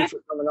 Thank you for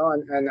coming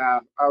on. And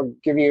I'll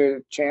give you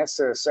a chance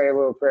to say a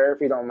little prayer if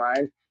you don't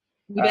mind.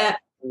 You bet.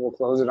 We'll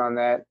close it on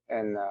that.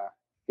 And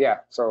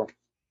so.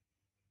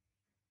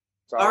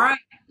 All right,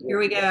 here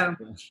we go.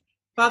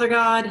 Father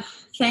God,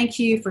 thank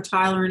you for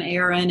Tyler and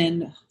Aaron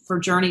and for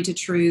Journey to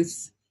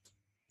Truth.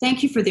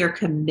 Thank you for their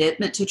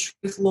commitment to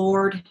truth,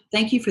 Lord.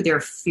 Thank you for their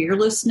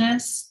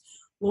fearlessness.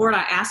 Lord,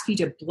 I ask you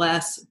to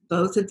bless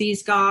both of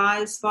these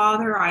guys,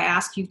 Father. I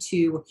ask you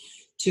to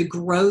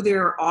grow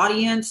their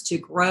audience, to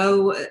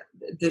grow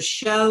the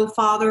show,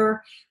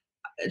 Father.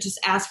 Just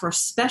ask for a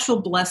special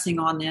blessing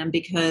on them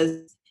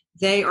because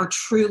they are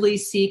truly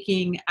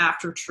seeking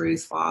after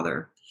truth,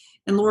 Father.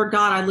 And Lord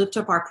God, I lift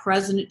up our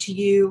president to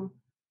you.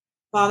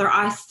 Father,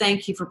 I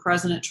thank you for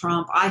President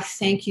Trump. I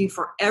thank you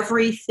for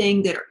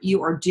everything that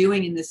you are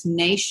doing in this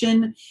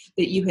nation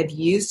that you have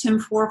used him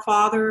for,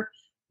 Father.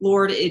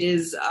 Lord, it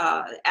is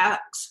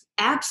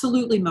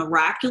absolutely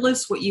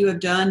miraculous what you have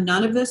done.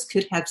 None of us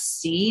could have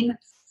seen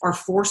or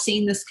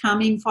foreseen this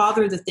coming,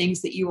 Father, the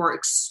things that you are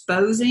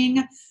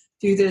exposing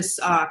through this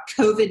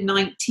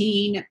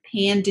COVID-19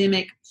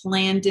 pandemic,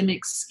 plandemic,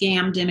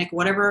 scamdemic,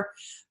 whatever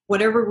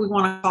we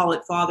want to call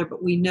it, Father,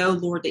 but we know,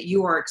 Lord, that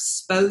you are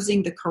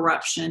exposing the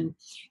corruption.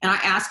 And I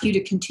ask you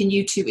to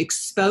continue to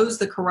expose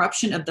the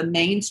corruption of the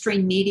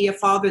mainstream media,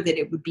 Father, that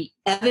it would be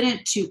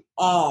evident to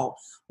all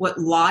what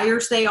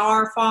liars they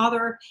are,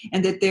 Father,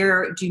 and that they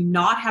do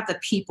not have the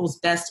people's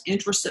best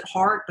interests at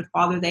heart, but,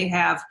 Father, they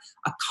have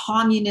a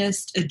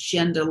communist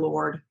agenda,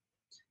 Lord.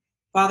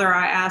 Father,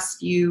 I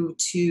ask you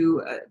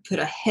to put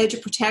a hedge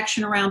of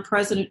protection around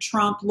President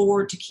Trump,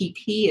 Lord, to keep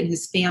he and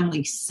his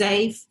family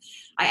safe.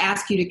 I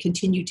ask you to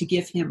continue to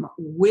give him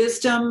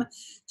wisdom,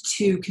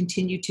 to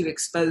continue to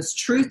expose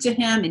truth to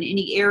him in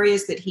any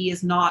areas that he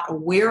is not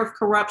aware of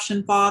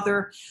corruption,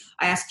 Father.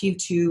 I ask you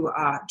to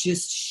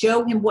just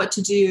show him what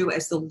to do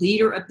as the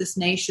leader of this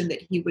nation,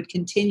 that he would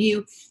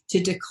continue to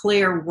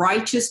declare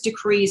righteous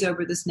decrees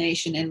over this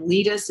nation and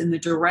lead us in the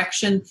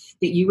direction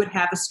that you would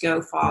have us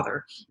go,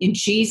 Father. In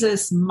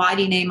Jesus'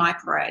 mighty name I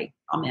pray.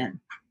 Amen.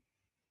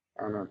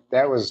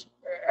 That was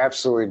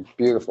absolutely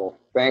beautiful.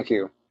 Thank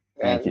you.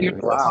 Thank you.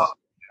 Wow.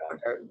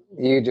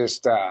 You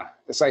just,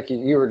 it's like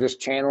you were just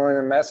channeling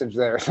a message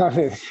there.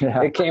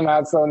 It came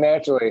out so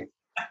naturally.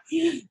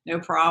 No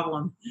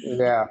problem.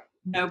 Yeah.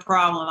 No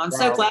problem. I'm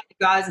so glad you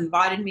guys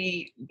invited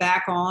me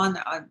back on.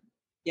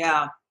 And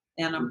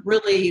I'm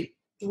really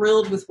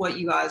thrilled with what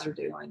you guys are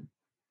doing.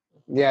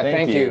 Yeah,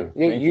 thank you.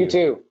 You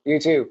too. You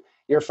too.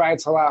 Your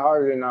fight's a lot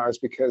harder than ours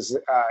because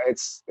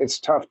it's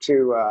tough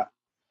to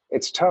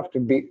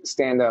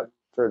stand up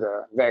for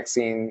the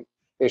vaccine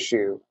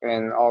issue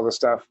and all the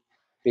stuff.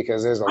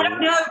 Because there's I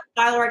don't know,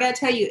 Tyler, I got to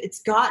tell you,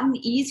 it's gotten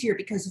easier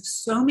because of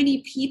so many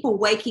people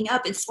waking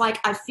up. It's like,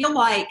 I feel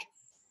like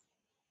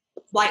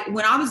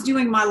when I was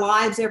doing my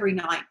lives every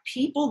night,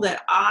 people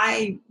that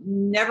I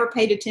never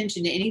paid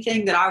attention to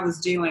anything that I was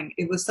doing,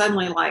 it was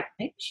suddenly like,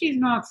 maybe she's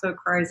not so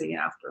crazy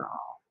after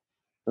all.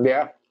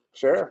 Yeah,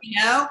 sure.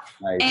 You know?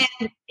 Nice.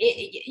 And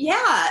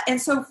and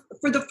so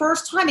for the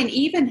first time, and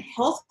even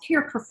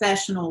healthcare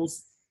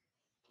professionals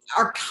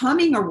are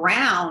coming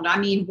around. I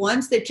mean,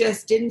 ones that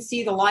just didn't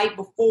see the light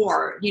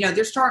before,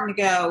 they're starting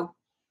to go,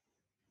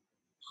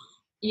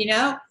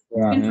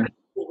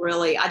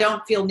 really. I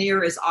don't feel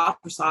near as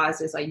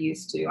ostracized as I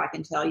used to. I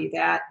can tell you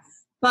that.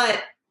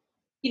 But,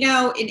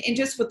 and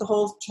just with the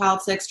whole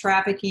child sex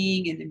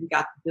trafficking, and then we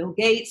got the Bill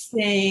Gates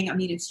thing. I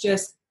mean, it's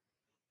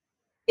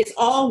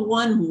all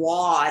one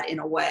wad in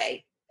a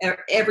way,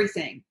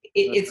 everything.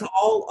 It's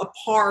all a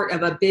part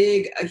of a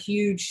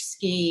huge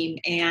scheme,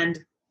 and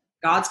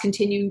God's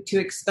continuing to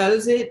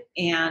expose it.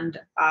 And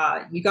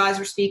you guys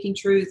are speaking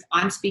truth.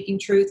 I'm speaking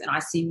truth. And I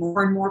see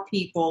more and more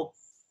people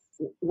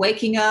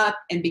waking up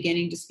and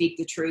beginning to speak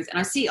the truth. And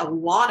I see a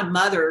lot of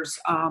mothers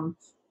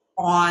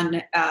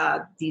on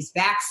these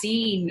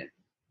vaccine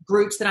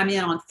groups that I'm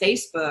in on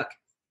Facebook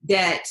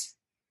that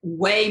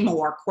way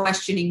more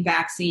questioning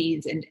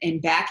vaccines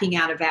and backing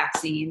out of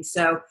vaccines.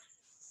 So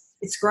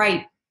it's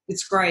great.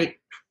 It's great.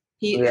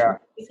 It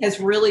has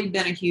really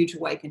been a huge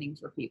awakening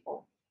for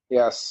people.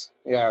 Yes.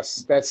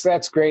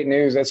 That's great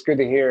news. That's good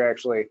to hear,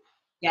 actually.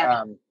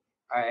 Yeah.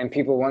 And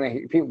people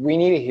want to. We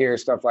need to hear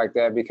stuff like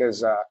that,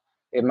 because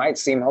it might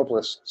seem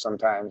hopeless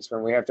sometimes,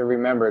 when we have to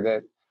remember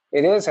that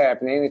it is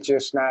happening. It's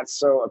just not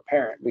so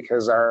apparent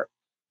because our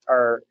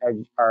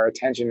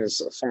attention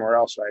is somewhere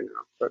else right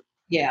now. But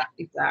yeah,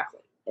 exactly.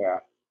 Yeah.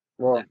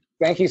 Well,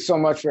 thank you so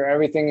much for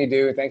everything you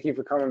do. Thank you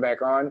for coming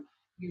back on.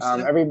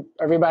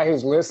 Everybody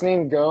who's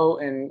listening, go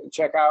and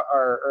check out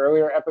our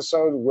earlier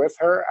episode with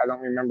her. I don't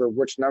remember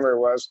which number it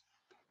was.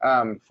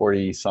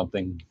 40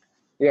 something.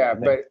 Yeah,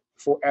 but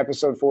for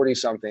episode 40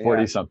 something.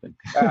 40 something.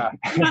 That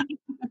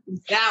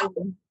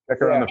one.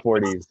 Check around the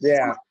 40s.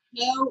 Yeah.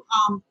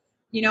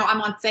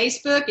 I'm on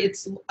Facebook.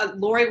 It's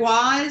Lori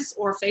Wise,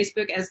 or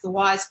Facebook as The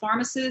Wise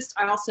Pharmacist.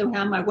 I also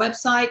have my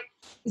website.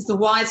 It's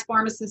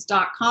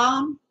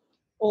thewisepharmacist.com,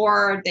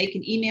 or they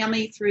can email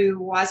me through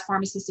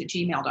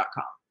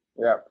wisepharmacist@gmail.com.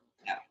 Yeah.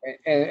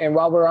 And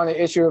while we're on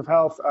the issue of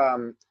health,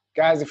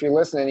 guys, if you're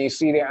listening, you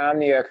see the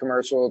Omnia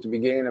commercial at the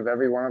beginning of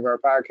every one of our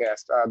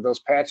podcasts. Those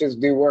patches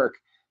do work.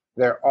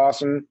 They're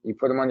awesome. You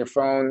put them on your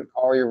phone,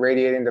 all your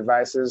radiating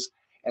devices,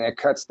 and it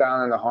cuts down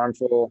on the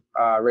harmful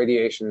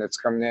radiation that's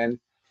coming in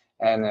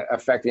and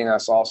affecting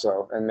us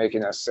also and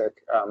making us sick.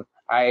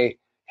 I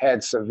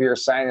had severe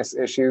sinus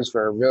issues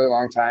for a really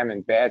long time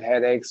and bad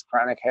headaches,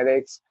 chronic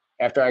headaches.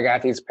 After I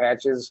got these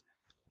patches,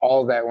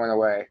 all of that went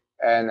away.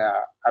 And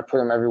I put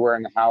them everywhere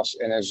in the house,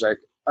 and it's like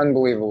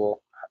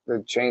unbelievable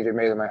the change it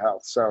made in my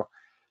health. So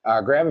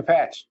grab a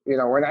patch.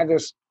 We're not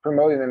just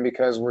promoting them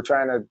because we're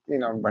trying to,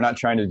 we're not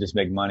trying to just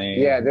make money.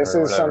 Yeah, this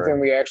is something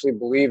we actually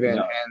believe in,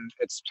 and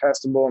it's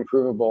testable and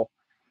provable.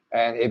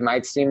 And it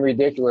might seem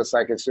ridiculous,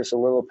 like it's just a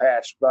little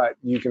patch, but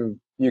you can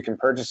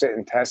purchase it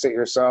and test it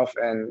yourself,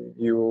 and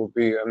you will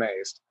be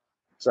amazed.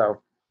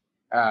 So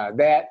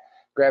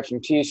grab some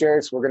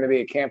T-shirts. We're going to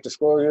be at Camp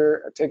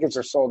Disclosure. Tickets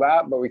are sold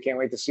out, but we can't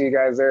wait to see you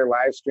guys there.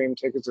 Live stream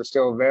tickets are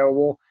still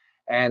available.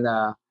 And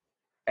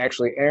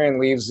actually, Aaron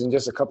leaves in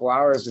just a couple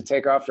hours to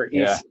take off for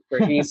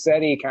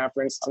ECETI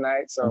conference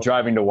tonight. So I'm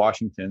driving to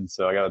Washington,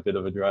 so I got a bit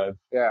of a drive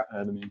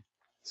ahead of me.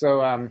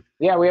 So,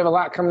 we have a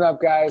lot coming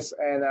up, guys.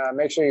 And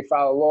make sure you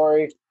follow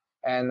Lori.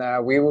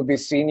 And we will be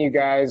seeing you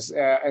guys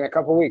in a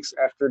couple weeks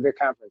after the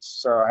conference.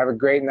 So have a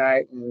great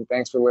night, and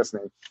thanks for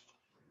listening.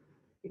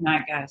 Good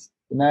night, guys.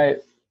 Good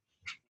night.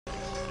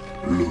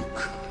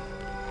 Luke,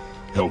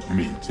 help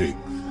me take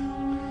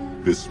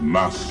this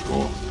mask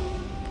off.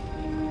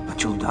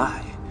 But you'll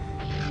die.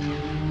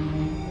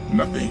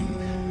 Nothing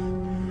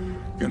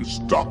can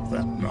stop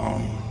that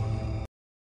now.